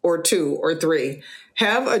journal or 2 or 3.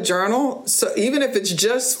 Have a journal. So even if it's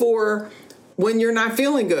just for when you're not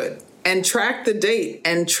feeling good, and track the date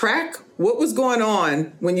and track what was going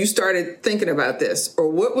on when you started thinking about this, or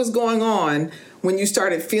what was going on when you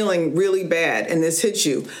started feeling really bad and this hit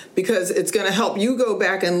you, because it's going to help you go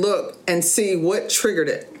back and look and see what triggered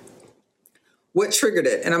it. What triggered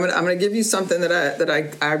it? And I'm going to give you something that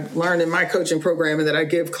I learned in my coaching program and that I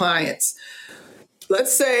give clients.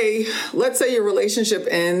 Let's say your relationship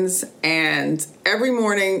ends, and every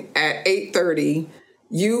morning at 8:30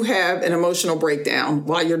 you have an emotional breakdown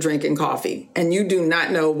while you're drinking coffee, and you do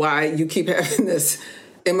not know why you keep having this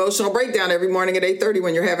emotional breakdown every morning at 8:30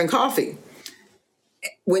 when you're having coffee.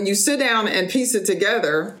 When you sit down and piece it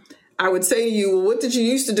together, I would say to you, well, what did you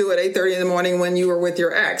used to do at 8:30 in the morning when you were with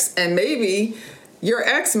your ex? And maybe your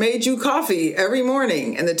ex made you coffee every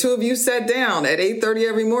morning, and the two of you sat down at 8:30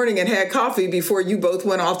 every morning and had coffee before you both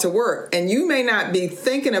went off to work. And you may not be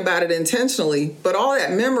thinking about it intentionally, but all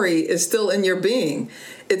that memory is still in your being.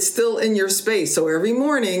 It's still in your space. So every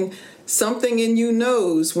morning, something in you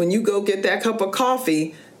knows when you go get that cup of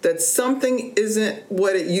coffee that something isn't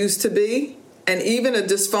what it used to be. And even a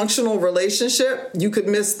dysfunctional relationship, you could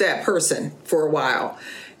miss that person for a while.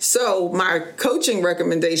 So my coaching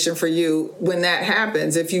recommendation for you when that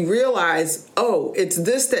happens, if you realize, oh, it's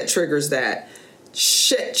this that triggers that,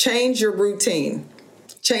 change your routine.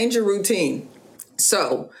 Change your routine.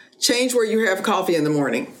 So change where you have coffee in the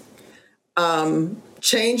morning.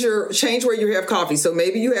 Change where you have coffee. So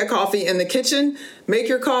maybe you had coffee in the kitchen, make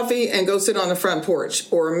your coffee and go sit on the front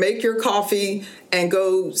porch, or make your coffee and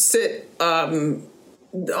go sit on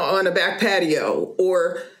a back patio,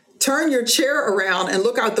 or turn your chair around and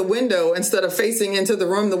look out the window instead of facing into the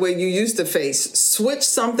room the way you used to face. Switch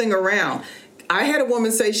something around. I had a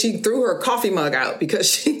woman say she threw her coffee mug out because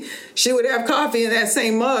she would have coffee in that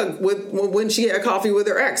same mug when she had coffee with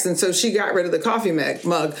her ex. And so she got rid of the coffee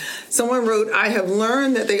mug. Someone wrote, I have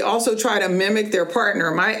learned that they also try to mimic their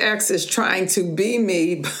partner. My ex is trying to be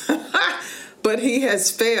me, but he has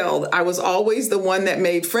failed. I was always the one that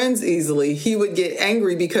made friends easily. He would get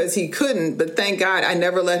angry because he couldn't, but thank God I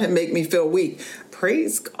never let him make me feel weak.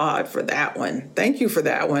 Praise God for that one. Thank you for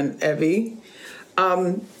that one, Evie.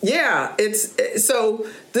 So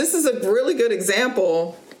this is a really good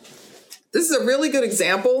example. This is a really good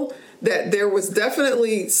example that there was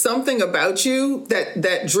definitely something about you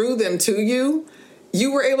that drew them to you.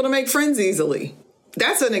 You were able to make friends easily.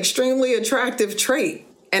 That's an extremely attractive trait.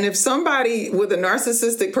 And if somebody with a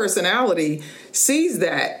narcissistic personality sees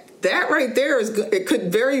that right there it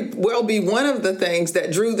could very well be one of the things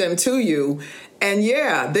that drew them to you. And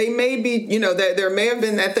yeah, they may be, that there may have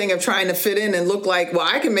been that thing of trying to fit in and look like, well,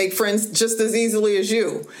 I can make friends just as easily as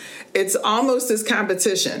you. It's almost this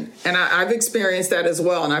competition. And I've experienced that as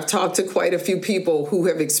well. And I've talked to quite a few people who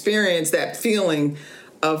have experienced that feeling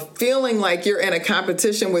of feeling like you're in a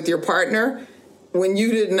competition with your partner when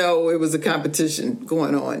you didn't know it was a competition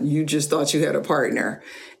going on. You just thought you had a partner.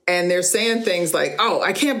 And they're saying things like, oh,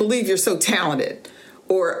 I can't believe you're so talented.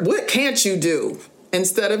 Or what can't you do?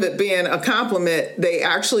 Instead of it being a compliment, they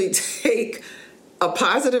actually take a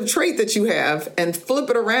positive trait that you have and flip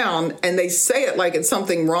it around, and they say it like it's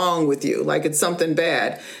something wrong with you, like it's something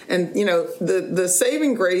bad. And, the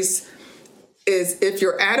saving grace is if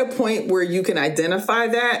you're at a point where you can identify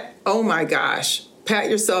that, oh my gosh, pat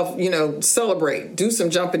yourself, celebrate, do some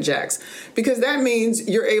jumping jacks, because that means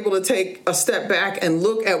you're able to take a step back and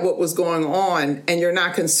look at what was going on, and you're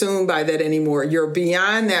not consumed by that anymore. You're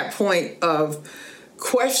beyond that point of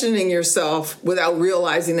questioning yourself without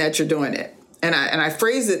realizing that you're doing it. And I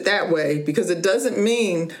phrase it that way because it doesn't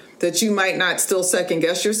mean that you might not still second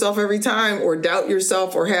guess yourself every time or doubt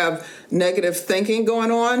yourself or have negative thinking going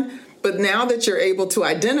on. But now that you're able to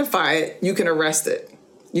identify it, you can arrest it.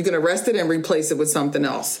 You can arrest it and replace it with something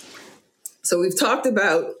else. So we've talked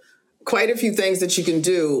about quite a few things that you can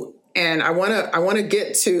do, and I want to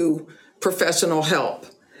get to professional help,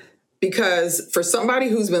 because for somebody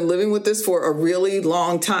who's been living with this for a really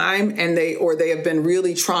long time and they have been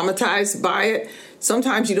really traumatized by it,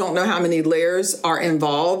 sometimes you don't know how many layers are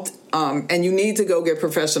involved, and you need to go get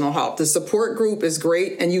professional help. The support group is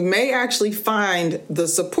great, and you may actually find the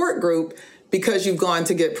support group because you've gone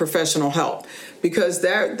to get professional help, because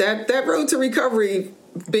that road to recovery,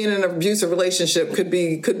 being in an abusive relationship, could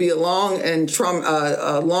be a long and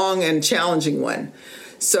challenging one.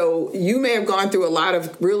 So you may have gone through a lot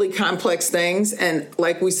of really complex things, and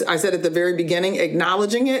like I said at the very beginning,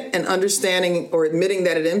 acknowledging it and understanding or admitting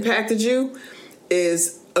that it impacted you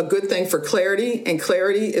is a good thing for clarity, and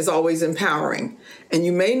clarity is always empowering. And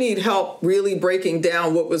you may need help really breaking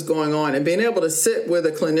down what was going on and being able to sit with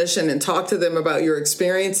a clinician and talk to them about your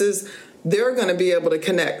experiences. They're going to be able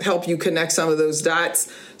to help you connect some of those dots,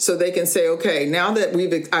 so they can say, okay, now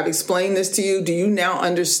that I've explained this to you, do you now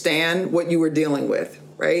understand what you were dealing with,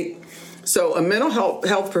 right? So a mental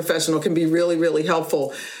health professional can be really, really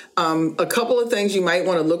helpful. A couple of things you might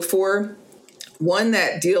want to look for. One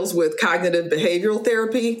that deals with cognitive behavioral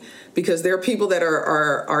therapy, because there are people that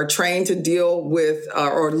are trained to deal with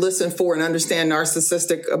or listen for and understand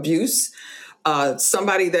narcissistic abuse.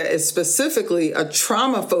 Somebody that is specifically a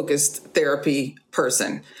trauma-focused therapy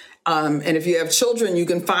person. And if you have children, you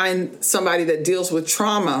can find somebody that deals with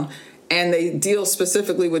trauma, and they deal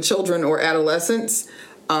specifically with children or adolescents.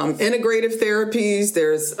 Integrative therapies,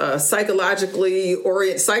 there's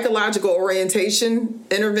psychological orientation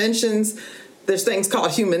interventions. There's things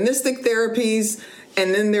called humanistic therapies.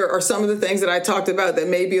 And then there are some of the things that I talked about that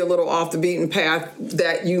may be a little off the beaten path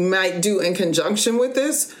that you might do in conjunction with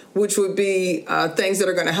this, which would be things that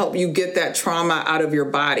are going to help you get that trauma out of your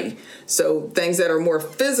body. So things that are more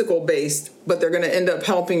physical based, but they're going to end up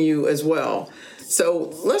helping you as well.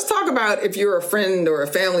 So let's talk about if you're a friend or a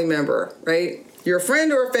family member, right? You're a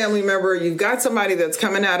friend or a family member, you've got somebody that's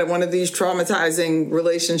coming out of one of these traumatizing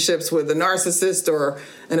relationships with a narcissist or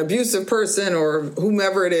an abusive person or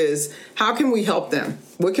whomever it is. How can we help them?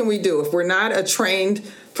 What can we do? If we're not a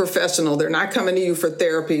trained professional, they're not coming to you for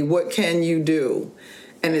therapy, what can you do?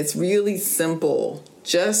 And it's really simple.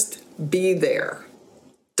 Just be there.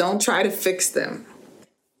 Don't try to fix them.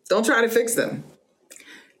 Don't try to fix them.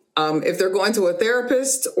 If they're going to a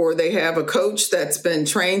therapist or they have a coach that's been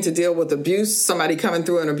trained to deal with abuse, somebody coming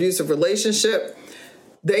through an abusive relationship,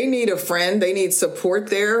 they need a friend, they need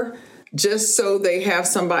support there, just so they have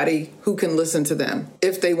somebody who can listen to them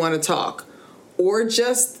if they want to talk, or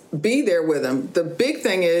just be there with them. The big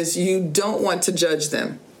thing is you don't want to judge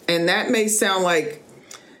them. And that may sound like,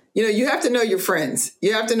 you have to know your friends.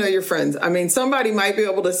 You have to know your friends. I mean, somebody might be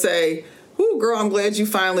able to say, "Ooh, girl, I'm glad you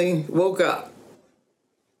finally woke up."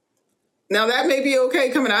 Now, that may be okay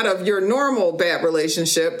coming out of your normal bad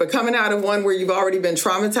relationship, but coming out of one where you've already been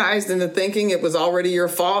traumatized into thinking it was already your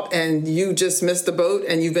fault and you just missed the boat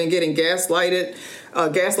and you've been getting gaslighted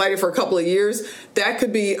for a couple of years, that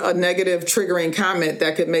could be a negative triggering comment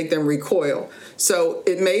that could make them recoil. So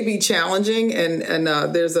it may be challenging, and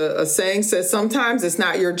there's a saying says sometimes it's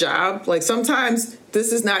not your job. Like sometimes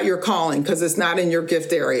this is not your calling because it's not in your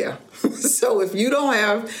gift area. So if you don't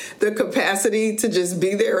have the capacity to just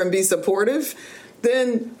be there and be supportive,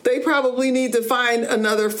 then they probably need to find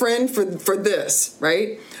another friend for this,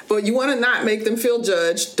 right? But you want to not make them feel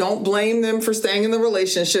judged. Don't blame them for staying in the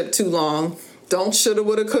relationship too long. Don't shoulda,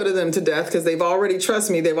 woulda, coulda them to death, because they've already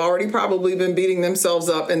probably been beating themselves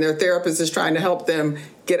up, and their therapist is trying to help them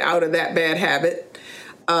get out of that bad habit.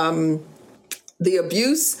 The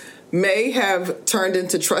abuse may have turned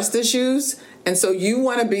into trust issues, and so you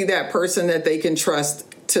want to be that person that they can trust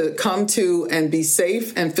to come to and be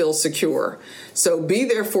safe and feel secure. So be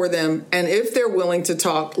there for them, and if they're willing to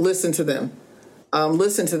talk, listen to them.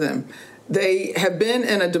 Listen to them. They have been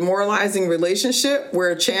in a demoralizing relationship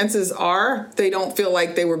where chances are they don't feel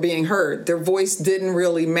like they were being heard. Their voice didn't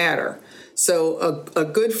really matter. So a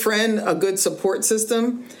good friend, a good support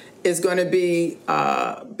system is going to be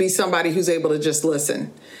somebody who's able to just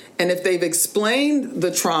listen. And if they've explained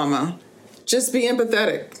the trauma, just be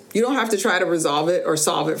empathetic. You don't have to try to resolve it or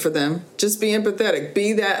solve it for them. Just be empathetic.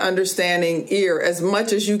 Be that understanding ear as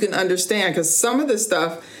much as you can understand, because some of this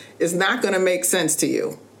stuff is not going to make sense to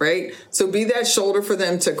you, right? So be that shoulder for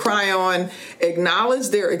them to cry on, acknowledge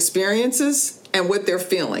their experiences and what they're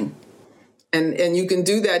feeling. And you can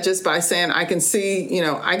do that just by saying, I can see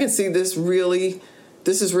this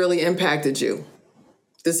has really impacted you.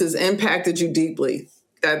 This has impacted you deeply.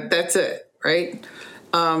 That's it, right?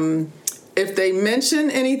 If they mention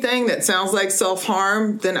anything that sounds like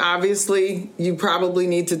self-harm, then obviously you probably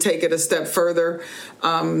need to take it a step further.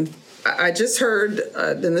 I just heard,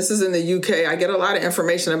 and this is in the UK, I get a lot of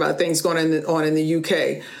information about things going on in the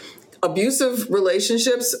UK. Abusive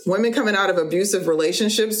relationships, women coming out of abusive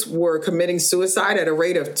relationships were committing suicide at a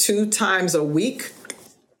rate of 2 times a week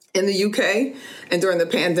in the UK. And during the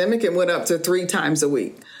pandemic, it went up to 3 times a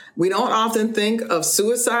week. We don't often think of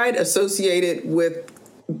suicide associated with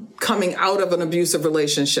coming out of an abusive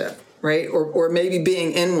relationship, right? Or maybe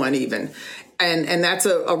being in one even. And that's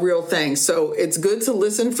a real thing. So it's good to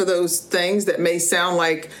listen for those things that may sound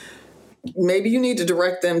like maybe you need to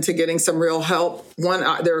direct them to getting some real help.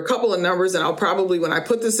 There are a couple of numbers, and I'll probably, when I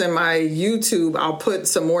put this in my YouTube, I'll put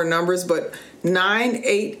some more numbers, but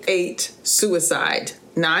 988 suicide.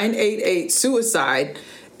 988 suicide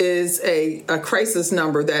is a crisis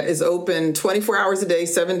number that is open 24 hours a day,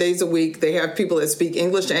 7 days a week. They have people that speak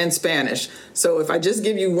English and Spanish. So if I just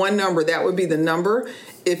give you one number, that would be the number.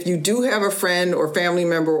 If you do have a friend or family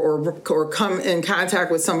member or come in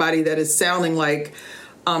contact with somebody that is sounding like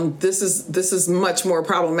this is much more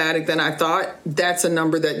problematic than I thought, that's a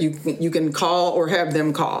number that you can call or have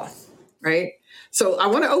them call, right? So I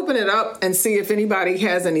want to open it up and see if anybody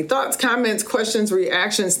has any thoughts, comments, questions,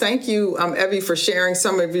 reactions. Thank you, Evie, for sharing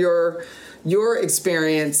some of your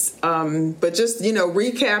experience. But just,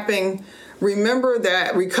 recapping, remember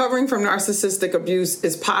that recovering from narcissistic abuse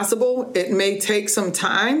is possible. It may take some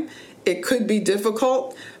time. It could be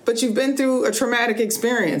difficult, but you've been through a traumatic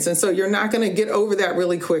experience, and so you're not going to get over that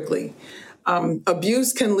really quickly.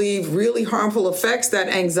 Abuse can leave really harmful effects. That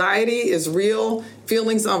anxiety is real,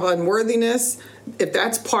 feelings of unworthiness. If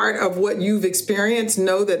that's part of what you've experienced,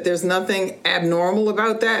 know that there's nothing abnormal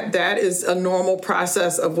about that. That is a normal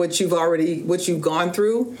process of what you've gone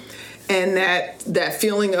through. And that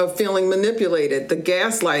feeling of feeling manipulated, the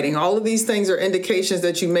gaslighting, all of these things are indications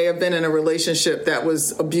that you may have been in a relationship that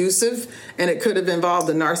was abusive, and it could have involved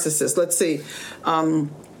a narcissist. Let's see. I'm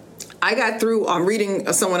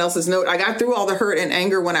reading someone else's note. I got through all the hurt and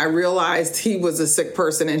anger when I realized he was a sick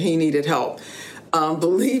person and he needed help.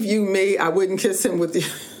 Believe you me, I wouldn't kiss him with you.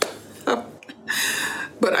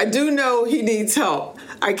 But I do know he needs help.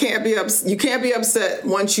 You can't be upset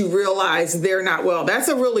once you realize they're not well. That's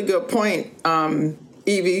a really good point,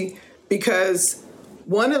 Evie, because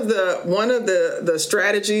one of the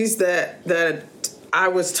strategies that I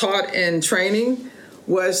was taught in training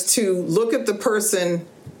was to look at the person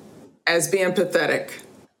as being pathetic.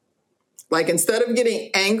 Like, instead of getting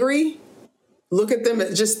angry, look at them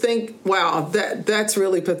and just think, wow, that's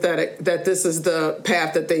really pathetic that this is the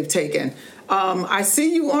path that they've taken. I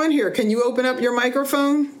see you on here. Can you open up your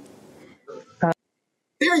microphone?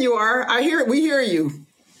 There you are. We hear you.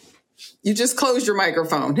 You just closed your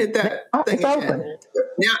microphone. Hit that thing again.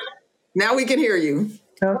 Now we can hear you.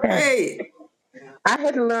 Okay. Hey. I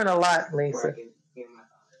had to learn a lot, Lisa.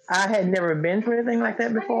 I had never been through anything like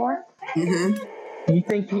that before. Mm-hmm. You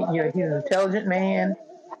think he's an intelligent man,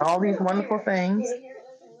 all these wonderful things.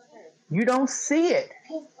 You don't see it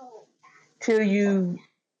till you...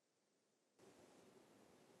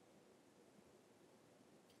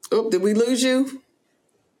 Oh, did we lose you?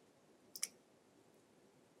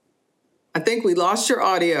 I think we lost your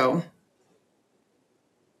audio.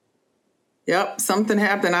 Yep, something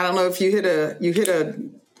happened. I don't know if you hit a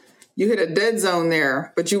dead zone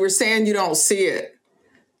there, but you were saying you don't see it.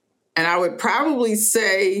 And I would probably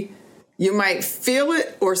say you might feel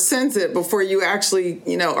it or sense it before you actually,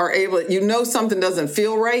 are able, something doesn't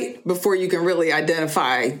feel right before you can really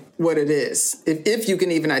identify what it is, if you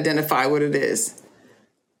can even identify what it is.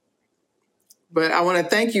 But I want to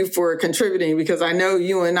thank you for contributing, because I know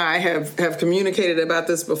you and I have communicated about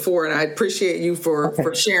this before, and I appreciate you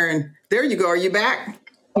for sharing. There you go. Are you back?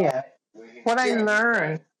 Yeah. What I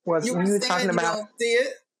learned was when you were talking about... don't see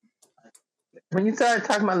it? When you started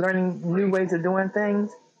talking about learning new ways of doing things,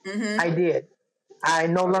 mm-hmm. I did. I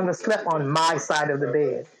no longer slept on my side of the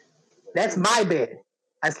bed. That's my bed.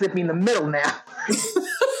 I sleep in the middle now.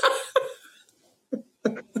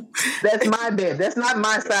 That's my bed. That's not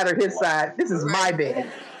my side or his side. This is my bed.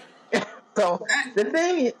 So the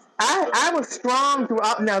thing is, I was strong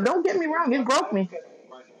throughout. Now, don't get me wrong. It broke me.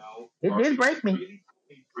 It did break me.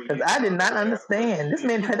 Because I did not understand. This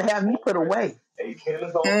man tried to have me put away.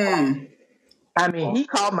 I mean, he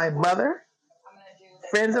called my mother,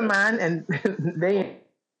 friends of mine, and they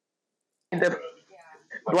ended up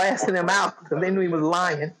blasting him out because they knew he was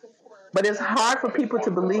lying. But it's hard for people to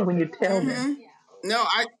believe when you tell them. No,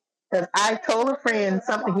 Because I told a friend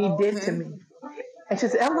something he did to me. And she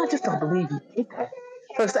said, I just don't believe he did that.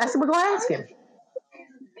 So I said, well, go ask him.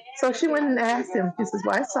 So she went and asked him. She says,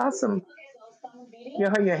 well, I saw some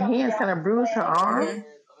your hands kind of bruised her arm. Mhm.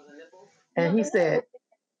 And he said,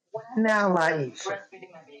 now, Laisha,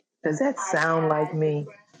 does that sound like me?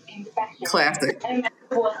 Classic.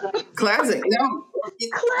 Classic. No. Yeah.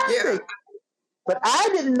 Classic. But I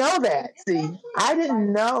didn't know that. See, I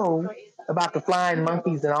didn't know about the flying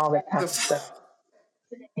monkeys and all that kind of stuff.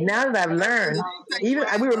 Now that I've learned, even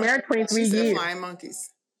we were married 23 She said years. flying monkeys.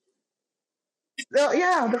 So,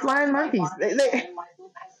 yeah, the flying monkeys.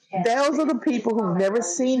 Those are the people who've never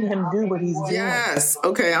seen him do what he's doing. Yes.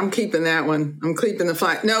 Okay, I'm keeping that one. I'm keeping the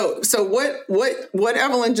fly. No. So what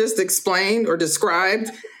Evelyn just explained or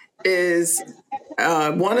described is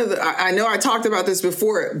one of the. I know I talked about this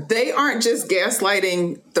before. They aren't just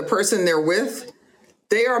gaslighting the person they're with.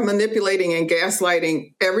 They are manipulating and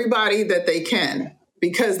gaslighting everybody that they can,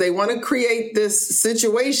 because they want to create this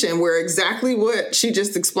situation where exactly what she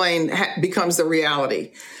just explained becomes the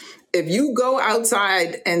reality. If you go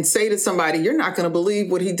outside and say to somebody, you're not going to believe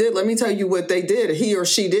what he did. Let me tell you what they did, he or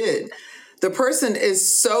she did. The person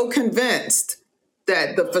is so convinced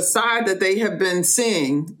that the facade that they have been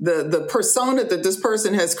seeing, the persona that this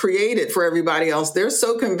person has created for everybody else, they're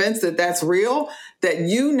so convinced that that's real that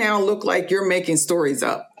you now look like you're making stories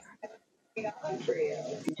up.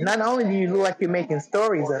 Not only do you look like you're making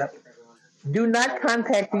stories up, do not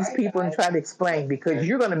contact these people and try to explain, because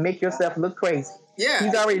you're going to make yourself look crazy. Yeah.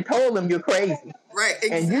 He's already told them you're crazy. Right.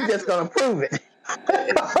 Exactly. And you're just going to prove it.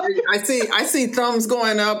 I see thumbs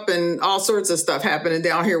going up and all sorts of stuff happening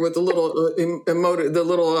down here with the little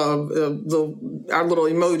our little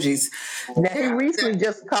emojis. Now, he recently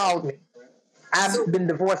just called me. I've been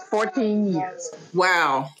divorced 14 years.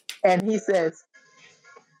 Wow. And he says,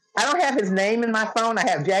 I don't have his name in my phone. I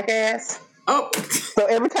have Jackass. Oh. So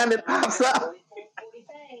every time it pops up,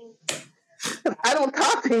 I don't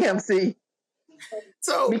talk to him, see?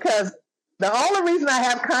 So, because the only reason I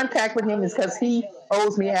have contact with him is because he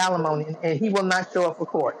owes me alimony and he will not show up for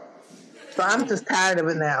court. So I'm just tired of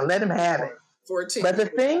it now. Let him have it. 14. But the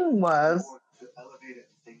thing was,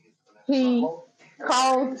 he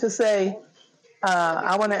called to say,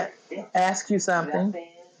 I want to ask you something.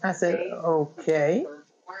 I said, okay.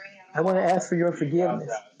 I want to ask for your forgiveness.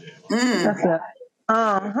 I said,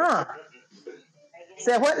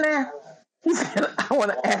 Said, what now? He said, I want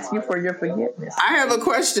to ask you for your forgiveness. I have a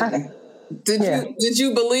question. Did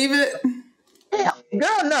you believe it? Yeah,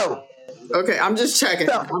 girl, no. Okay, I'm just checking.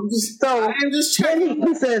 I am just checking.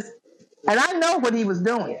 He says, and I know what he was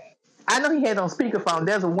doing. I know he had on speakerphone.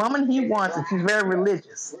 There's a woman he wants, and she's very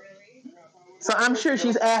religious. So I'm sure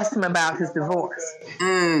she's asked him about his divorce.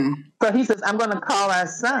 So he says, I'm going to call our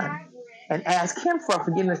son and ask him for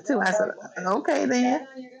forgiveness too. I said, okay then.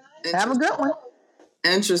 Have a good one.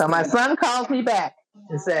 Interesting. So my son calls me back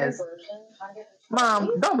and says,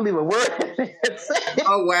 Mom, don't believe a word it said.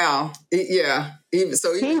 Oh, wow. Yeah.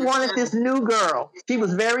 So he wanted this new girl. She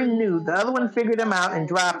was very new. The other one figured him out and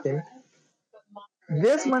dropped him.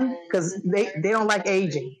 This one, because they don't like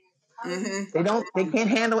aging. Mm-hmm. They can't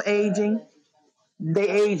handle aging. They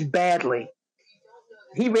age badly.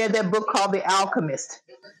 He read that book called The Alchemist.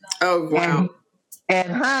 Oh, wow.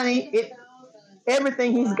 And honey,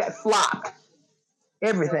 everything he's got flopped.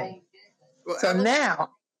 Everything. Well, so now,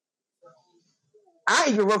 I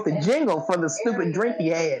even wrote the jingle for the stupid drink he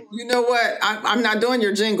had. You know what? I'm not doing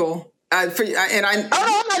your jingle. Oh no,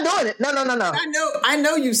 I'm not doing it. No. I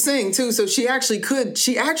know you sing too, so she actually could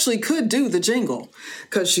do the jingle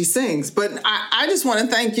because she sings. But I just want to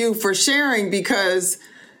thank you for sharing, because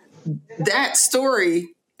that story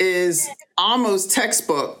is almost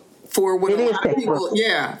textbook for what a lot of people.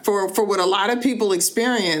 Yeah, for what a lot of people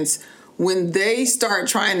experience when they start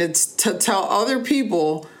trying to tell other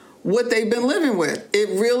people what they've been living with. It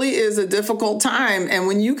really is a difficult time. And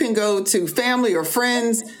when you can go to family or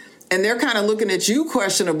friends and they're kind of looking at you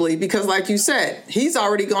questionably, because like you said, he's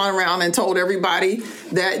already gone around and told everybody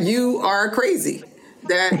that you are crazy,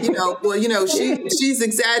 that, she's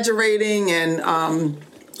exaggerating and,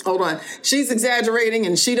 she's exaggerating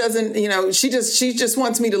and she doesn't, she just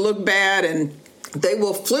wants me to look bad. And they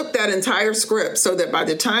will flip that entire script so that by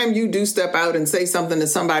the time you do step out and say something to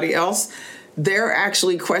somebody else, they're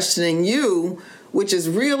actually questioning you, which is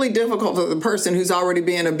really difficult for the person who's already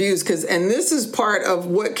being abused. And this is part of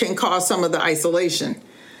what can cause some of the isolation.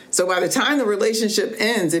 So by the time the relationship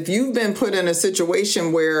ends, if you've been put in a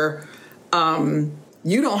situation where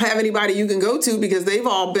you don't have anybody you can go to because they've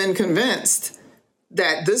all been convinced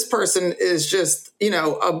that this person is just,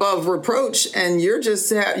 above reproach, and you're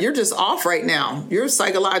just off right now. You're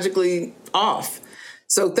psychologically off.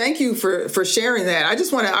 So thank you for sharing that.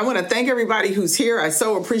 I want to thank everybody who's here. I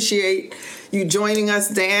so appreciate you joining us,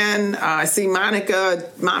 Dan. I see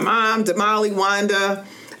Monica, my mom, Damali, Wanda.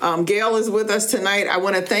 Gail is with us tonight. I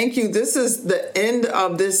want to thank you. This is the end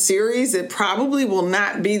of this series. It probably will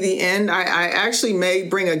not be the end. I actually may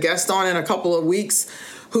bring a guest on in a couple of weeks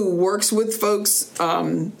who works with folks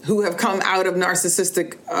who have come out of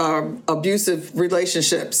narcissistic abusive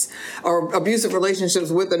relationships or abusive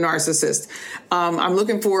relationships with a narcissist. I'm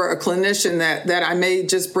looking for a clinician that I may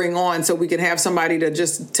just bring on so we can have somebody to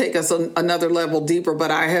just take us another level deeper.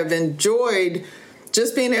 But I have enjoyed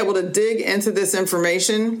just being able to dig into this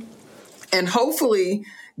information and hopefully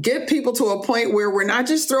get people to a point where we're not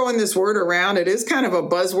just throwing this word around. It is kind of a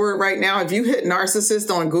buzzword right now. If you hit narcissist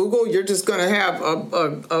on Google, you're just going to have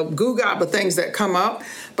a goo gop of things that come up.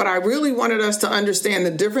 But I really wanted us to understand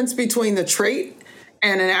the difference between the trait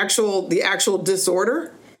and the actual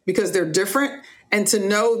disorder, because they're different. And to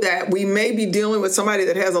know that we may be dealing with somebody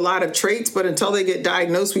that has a lot of traits, but until they get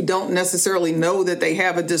diagnosed, we don't necessarily know that they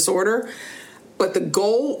have a disorder. But the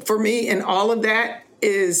goal for me in all of that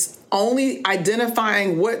is only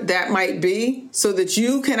identifying what that might be so that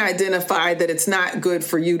you can identify that it's not good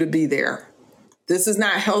for you to be there. This is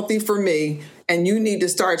not healthy for me, and you need to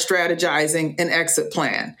start strategizing an exit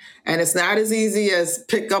plan. And it's not as easy as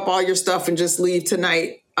pick up all your stuff and just leave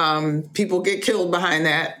tonight. People get killed behind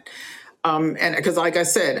that. And because like I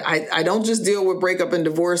said, I don't just deal with breakup and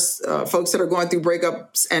divorce, folks that are going through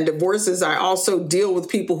breakups and divorces. I also deal with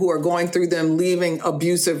people who are going through them leaving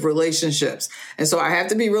abusive relationships. And so I have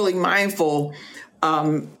to be really mindful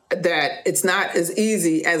that it's not as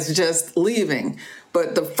easy as just leaving.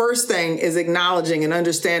 But the first thing is acknowledging and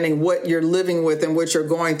understanding what you're living with and what you're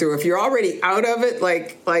going through. If you're already out of it,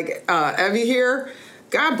 like Evie here,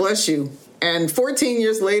 God bless you. And 14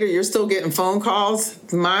 years later, you're still getting phone calls.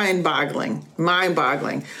 Mind-boggling.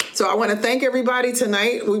 So I want to thank everybody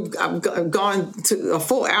tonight. I've gone to a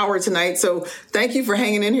full hour tonight. So thank you for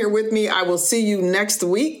hanging in here with me. I will see you next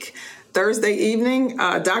week, Thursday evening.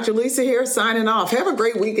 Dr. Lisa here, signing off. Have a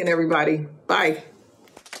great weekend, everybody. Bye.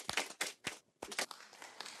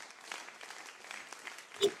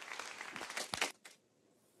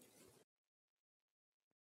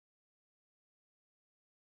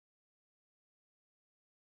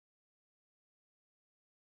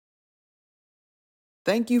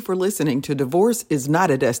 Thank you for listening to Divorce is Not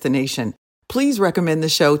a Destination. Please recommend the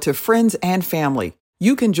show to friends and family.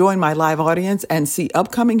 You can join my live audience and see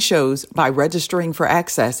upcoming shows by registering for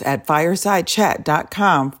access at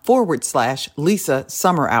firesidechat.com/Lisa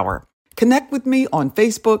Summerour. Connect with me on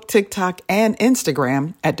Facebook, TikTok, and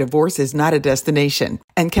Instagram at Divorce is Not a Destination.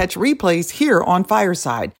 And catch replays here on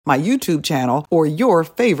Fireside, my YouTube channel, or your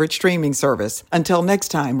favorite streaming service. Until next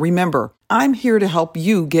time, remember, I'm here to help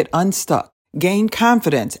you get unstuck, gain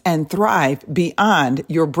confidence, and thrive beyond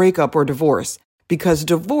your breakup or divorce, because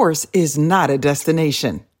divorce is not a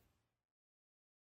destination.